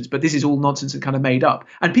congratulations. But this is all nonsense and kind of made up."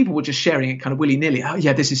 And people were just sharing it kind of willy nilly. "Oh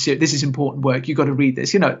yeah, this is important work. You got to read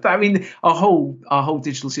this." I mean, our whole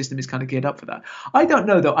digital system is kind of geared up for that. I don't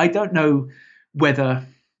know though. I don't know whether.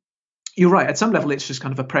 You're right. At some level, it's just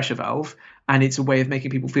kind of a pressure valve, and it's a way of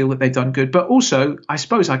making people feel that they've done good. But also, I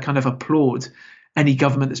suppose I kind of applaud any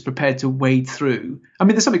government that's prepared to wade through. I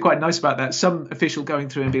mean, there's something quite nice about that. Some official going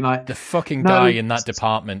through and being like, the fucking guy in that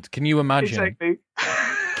department. Can you imagine? Exactly.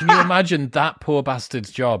 Can you imagine that poor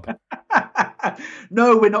bastard's job?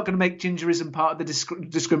 No, we're not going to make gingerism part of the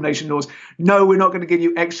discrimination laws. No, we're not going to give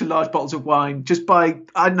you extra large bottles of wine. Just buy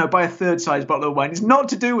a third size bottle of wine. It's not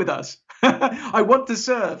to do with us. I want to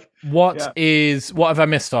serve. What have I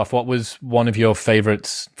missed off? What was one of your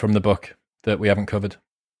favorites from the book that we haven't covered?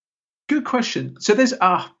 Good question. So there's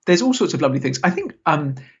all sorts of lovely things. I think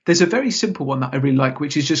there's a very simple one that I really like,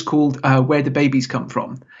 which is just called "Where Do Babies Come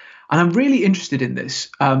From?" And I'm really interested in this,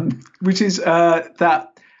 which is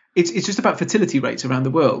that it's just about fertility rates around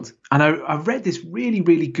the world. And I read this really,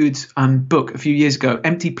 really good book a few years ago,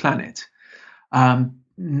 Empty Planet.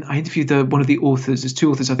 I interviewed one of the authors. There's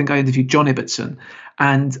two authors. I think I interviewed John Ibbotson,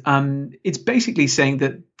 and it's basically saying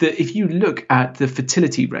that if you look at the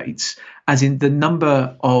fertility rates, as in the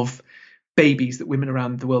number of babies that women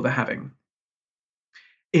around the world are having,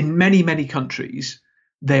 in many, many countries,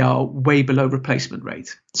 they are way below replacement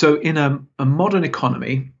rate. So in a modern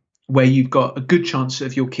economy where you've got a good chance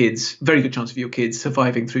of your kids, very good chance of your kids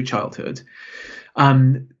surviving through childhood,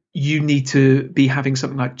 you need to be having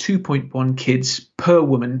something like 2.1 kids per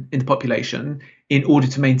woman in the population in order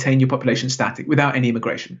to maintain your population static without any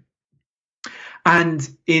immigration. And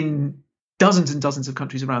in dozens and dozens of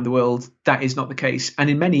countries around the world, that is not the case. And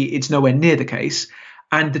in many, it's nowhere near the case.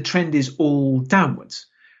 And the trend is all downwards.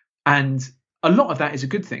 And a lot of that is a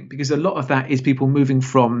good thing, because a lot of that is people moving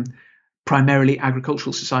from primarily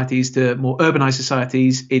agricultural societies to more urbanized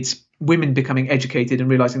societies. It's women becoming educated and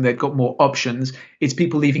realizing they've got more options. It's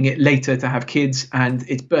people leaving it later to have kids, and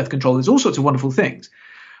it's birth control. There's all sorts of wonderful things.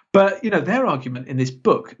 But, their argument in this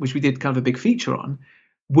book, which we did kind of a big feature on,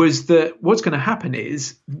 was that what's going to happen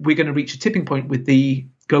is we're going to reach a tipping point with the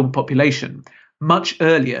global population much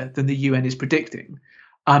earlier than the UN is predicting.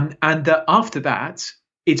 And that after that,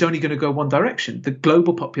 it's only going to go one direction. The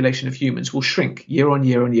global population of humans will shrink year on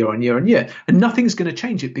year on year on year on year. And nothing's going to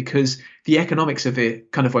change it, because the economics of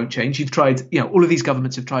it kind of won't change. You've tried, all of these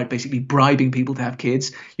governments have tried basically bribing people to have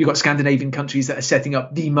kids. You've got Scandinavian countries that are setting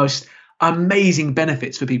up the most amazing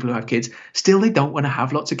benefits for people who have kids. Still, they don't want to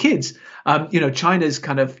have lots of kids. China's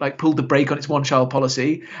kind of like pulled the brake on its one-child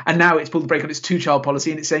policy, and now it's pulled the brake on its two-child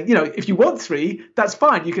policy, and it's saying, if you want three, that's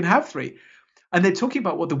fine, you can have three. And they're talking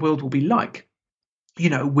about what the world will be like,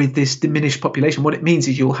 with this diminished population. What it means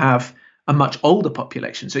is you'll have a much older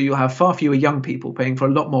population. So you'll have far fewer young people paying for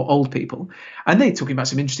a lot more old people. And they're talking about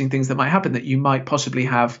some interesting things that might happen, that you might possibly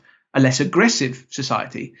have a less aggressive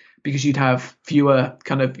society, because you'd have fewer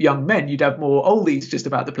kind of young men. You'd have more oldies just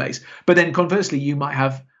about the place. But then conversely, you might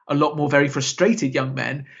have a lot more very frustrated young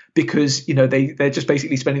men, because they're just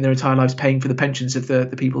basically spending their entire lives paying for the pensions of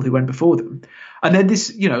the people who went before them. And then this,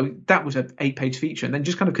 that was an 8-page feature, and then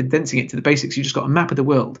just kind of condensing it to the basics. You just got a map of the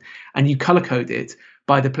world, and you color code it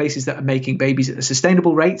by the places that are making babies at a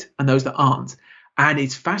sustainable rate and those that aren't. And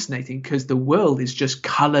it's fascinating, because the world is just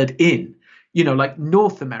colored in. Like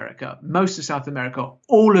North America, most of South America,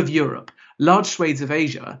 all of Europe, large swathes of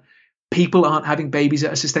Asia, people aren't having babies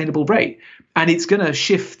at a sustainable rate. And it's going to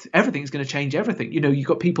shift everything. It's going to change everything. You've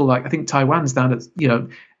got people like, I think Taiwan's down at,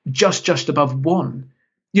 just above 1.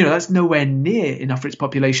 That's nowhere near enough for its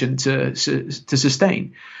population to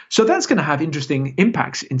sustain. So that's going to have interesting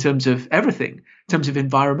impacts in terms of everything, in terms of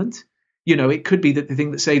environment. It could be that the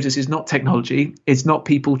thing that saves us is not technology. It's not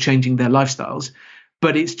people changing their lifestyles.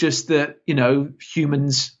 But it's just that,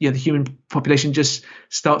 humans, the human population just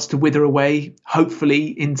starts to wither away, hopefully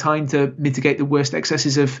in time to mitigate the worst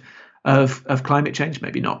excesses of climate change.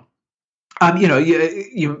 Maybe not.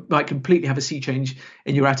 You might completely have a sea change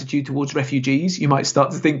in your attitude towards refugees. You might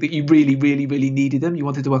start to think that you really, really, really needed them. You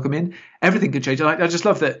wanted to welcome in. Everything could change. I just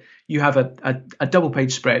love that you have a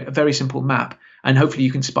double-page spread, a very simple map, and hopefully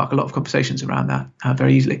you can spark a lot of conversations around that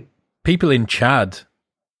very easily. People in Chad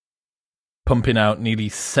pumping out nearly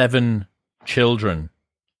 7 children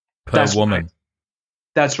per woman. Right.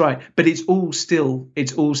 That's right. But it's all still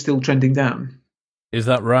trending down. Is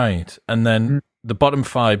that right? And then the bottom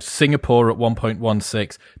 5, Singapore at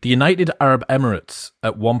 1.16, the United Arab Emirates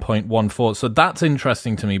at 1.14. So that's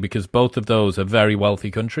interesting to me because both of those are very wealthy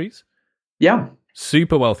countries. Yeah.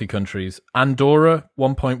 Super wealthy countries. Andorra,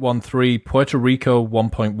 1.13, Puerto Rico,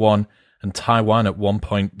 1.1, and Taiwan at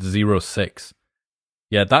 1.06.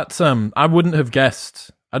 Yeah, that's, I wouldn't have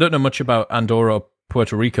guessed, I don't know much about Andorra or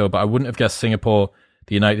Puerto Rico, but I wouldn't have guessed Singapore,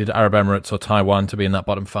 the United Arab Emirates, or Taiwan to be in that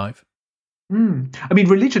bottom 5. I mean,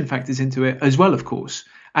 religion factors into it as well, of course.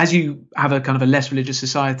 As you have a kind of a less religious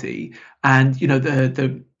society, and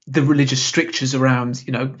the religious strictures around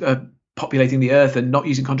populating the earth and not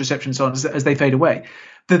using contraception and so on as they fade away.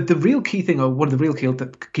 The real key thing, or one of the real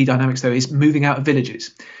key dynamics, though, is moving out of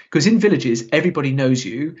villages. Because in villages, everybody knows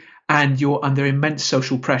you, and you're under immense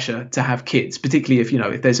social pressure to have kids, particularly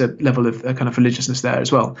if there's a level of kind of religiousness there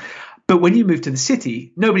as well. But when you move to the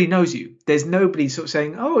city, nobody knows you. There's nobody sort of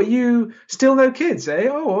saying, "Oh, you still no kids, eh?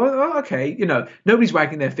 Oh, okay." Nobody's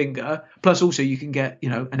wagging their finger. Plus, also, you can get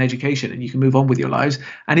an education and you can move on with your lives.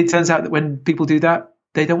 And it turns out that when people do that,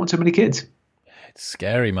 they don't want so many kids. It's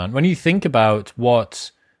scary, man. When you think about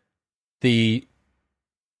what the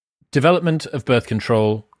development of birth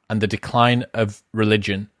control and the decline of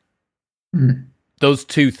religion, those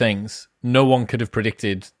two things, no one could have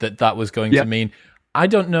predicted that was going to mean. I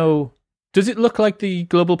don't know. Does it look like the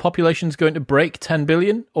global population is going to break 10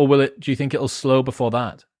 billion, or do you think it'll slow before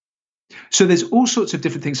that? So there's all sorts of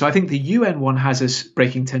different things. So I think the UN one has us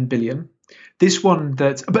breaking 10 billion. This one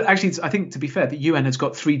but actually, I think, to be fair, the UN has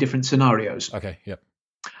got 3 different scenarios. Okay, yep.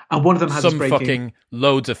 And one of them has some us breaking... fucking,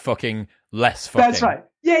 loads of fucking, less fucking. That's right.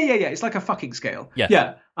 Yeah. It's like a fucking scale. Yes.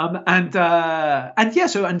 Yeah.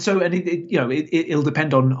 It'll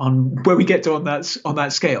depend on where we get to on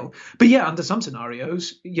that scale. But yeah, under some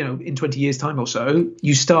scenarios, in 20 years' time or so,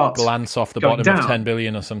 you start glance off the bottom of 10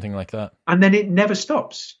 billion or something like that, and then it never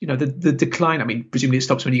stops. The decline. I mean, presumably it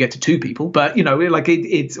stops when you get to 2 people, but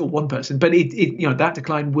it's or 1 person. But that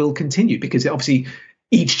decline will continue because obviously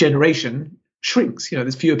each generation shrinks.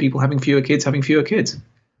 There's fewer people having fewer kids.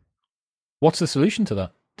 What's the solution to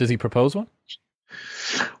that? Does he propose one?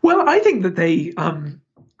 Well, I think that they,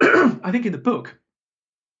 I think in the book,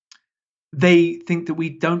 they think that we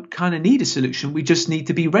don't kind of need a solution. We just need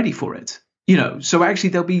to be ready for it. So actually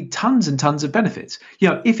there'll be tons and tons of benefits.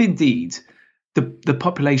 If indeed the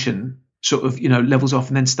population sort of, levels off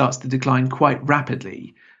and then starts to decline quite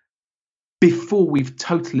rapidly before we've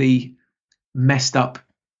totally messed up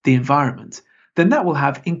the environment, then that will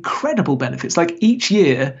have incredible benefits. Like each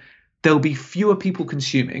year, there'll be fewer people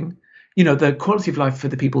consuming. The quality of life for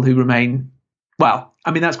the people who remain. Well,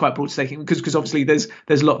 I mean, that's quite broad stating because obviously there's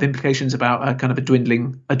a lot of implications about kind of a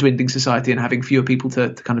dwindling society and having fewer people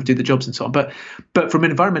to kind of do the jobs and so on. But from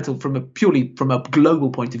an environmental, from a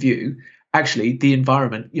global point of view, actually the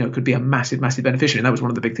environment, could be a massive, massive beneficiary. And that was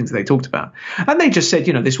one of the big things that they talked about. And they just said,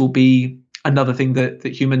 this will be another thing that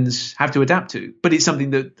humans have to adapt to. But it's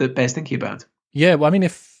something that bears thinking about. Yeah, well, I mean,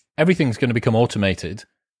 if everything's going to become automated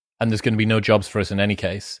and there's going to be no jobs for us in any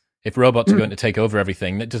case, if robots are going to take over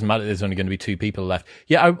everything, it doesn't matter. There's only going to be 2 people left.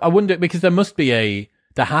 Yeah, I wonder, because there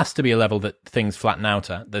has to be a level that things flatten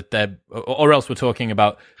out at, or else we're talking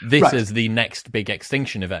about this as the next big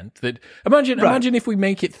extinction event. That imagine if we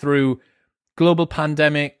make it through global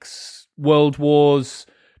pandemics, world wars,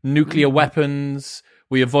 nuclear weapons.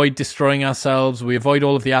 We avoid destroying ourselves. We avoid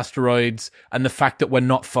all of the asteroids, and the fact that we're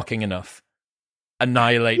not fucking enough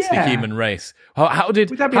annihilates the human race. How did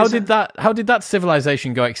that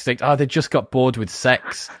civilization go extinct? They just got bored with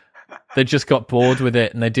sex. They just got bored with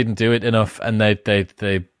it, and they didn't do it enough, and they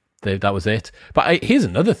that was it. But here's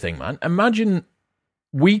another thing, man. Imagine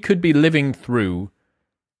we could be living through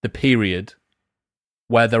the period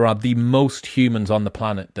where there are the most humans on the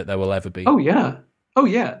planet that there will ever be. Oh yeah.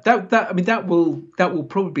 That will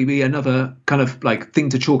probably be another kind of like thing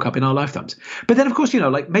to chalk up in our lifetimes. But then, of course,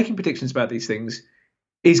 making predictions about these things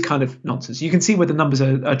is kind of nonsense. You can see where the numbers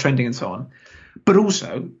are trending and so on. But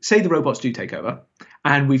also, say the robots do take over,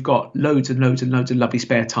 and we've got loads and loads and loads of lovely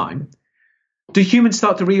spare time. Do humans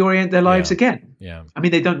start to reorient their lives again? Yeah. I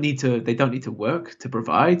mean, they don't need to work to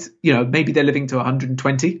provide. Maybe they're living to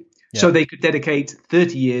 120. So they could dedicate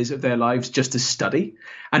 30 years of their lives just to study,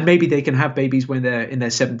 and maybe they can have babies when they're in their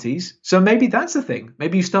 70s. So maybe that's the thing.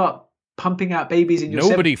 Maybe you start pumping out babies in your 70s.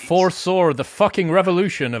 Nobody foresaw the fucking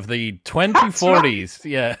revolution of the 2040s. That's right.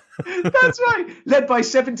 Yeah. That's right. Led by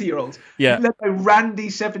 70-year-olds. Yeah. Led by randy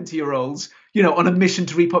 70-year-olds, on a mission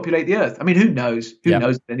to repopulate the earth. I mean, who knows? Who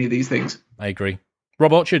knows any of these things? I agree.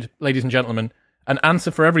 Rob Orchard, ladies and gentlemen, an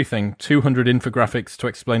answer for everything, 200 infographics to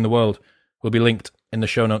explain the world, will be linked in the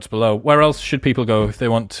show notes below. Where else should people go if they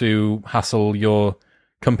want to hassle your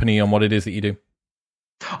company on what it is that you do?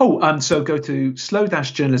 So go to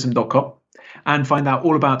slow-journalism.com and find out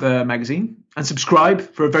all about the magazine and subscribe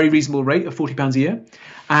for a very reasonable rate of £40 a year.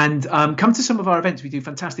 And come to some of our events. We do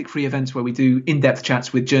fantastic free events where we do in-depth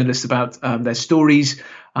chats with journalists about their stories.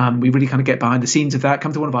 We really kind of get behind the scenes of that.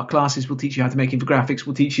 Come to one of our classes. We'll teach you how to make infographics.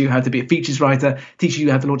 We'll teach you how to be a features writer, teach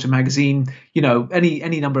you how to launch a magazine,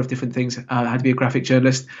 any number of different things, how to be a graphic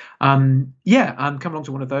journalist. Come along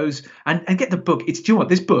to one of those and get the book. Do you know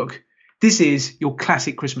what? This is your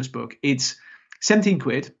classic Christmas book. It's 17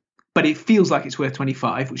 quid. But it feels like it's worth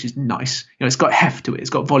 25, which is nice. It's got heft to it. It's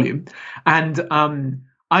got volume. And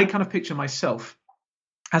I kind of picture myself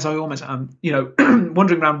as I almost am,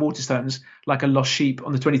 wandering around Waterstones like a lost sheep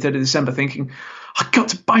on the 23rd of December thinking, I've got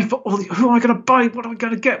to buy for all who am I going to buy? What am I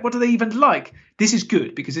going to get? What do they even like? This is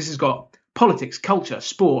good because this has got politics, culture,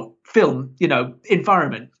 sport, film,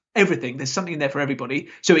 environment, everything. There's something in there for everybody.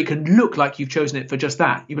 So it can look like you've chosen it for just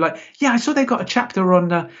that. You'd be like, yeah, I saw they've got a chapter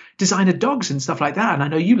on designer dogs and stuff like that. And I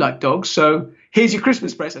know you like dogs. So here's your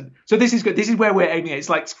Christmas present. So this is good. This is where we're aiming at. It's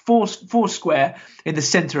like four square in the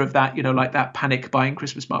center of that, like that panic buying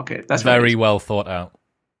Christmas market. That's very well thought out.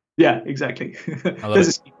 Yeah, exactly. I love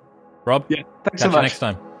it. Rob, yeah, thanks so much. You next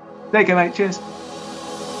time. Take care, mate. Cheers.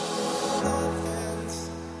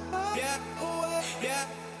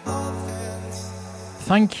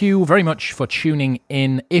 Thank you very much for tuning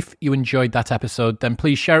in. If you enjoyed that episode, then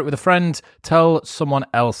please share it with a friend. Tell someone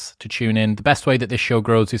else to tune in. The best way that this show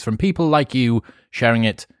grows is from people like you sharing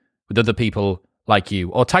it with other people like you.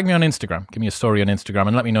 Or tag me on Instagram. Give me a story on Instagram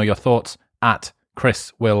and let me know your thoughts at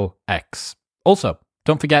ChrisWillX. Also,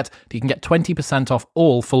 don't forget that you can get 20% off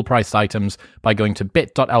all full-priced items by going to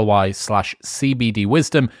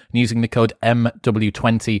bit.ly/cbdwisdom and using the code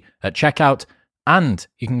MW20 at checkout. And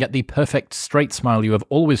you can get the perfect straight smile you have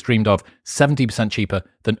always dreamed of 70% cheaper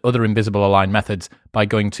than other Invisible Align methods by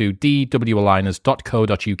going to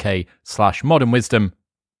dwaligners.co.uk/modernwisdom.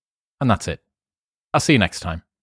 And that's it. I'll see you next time.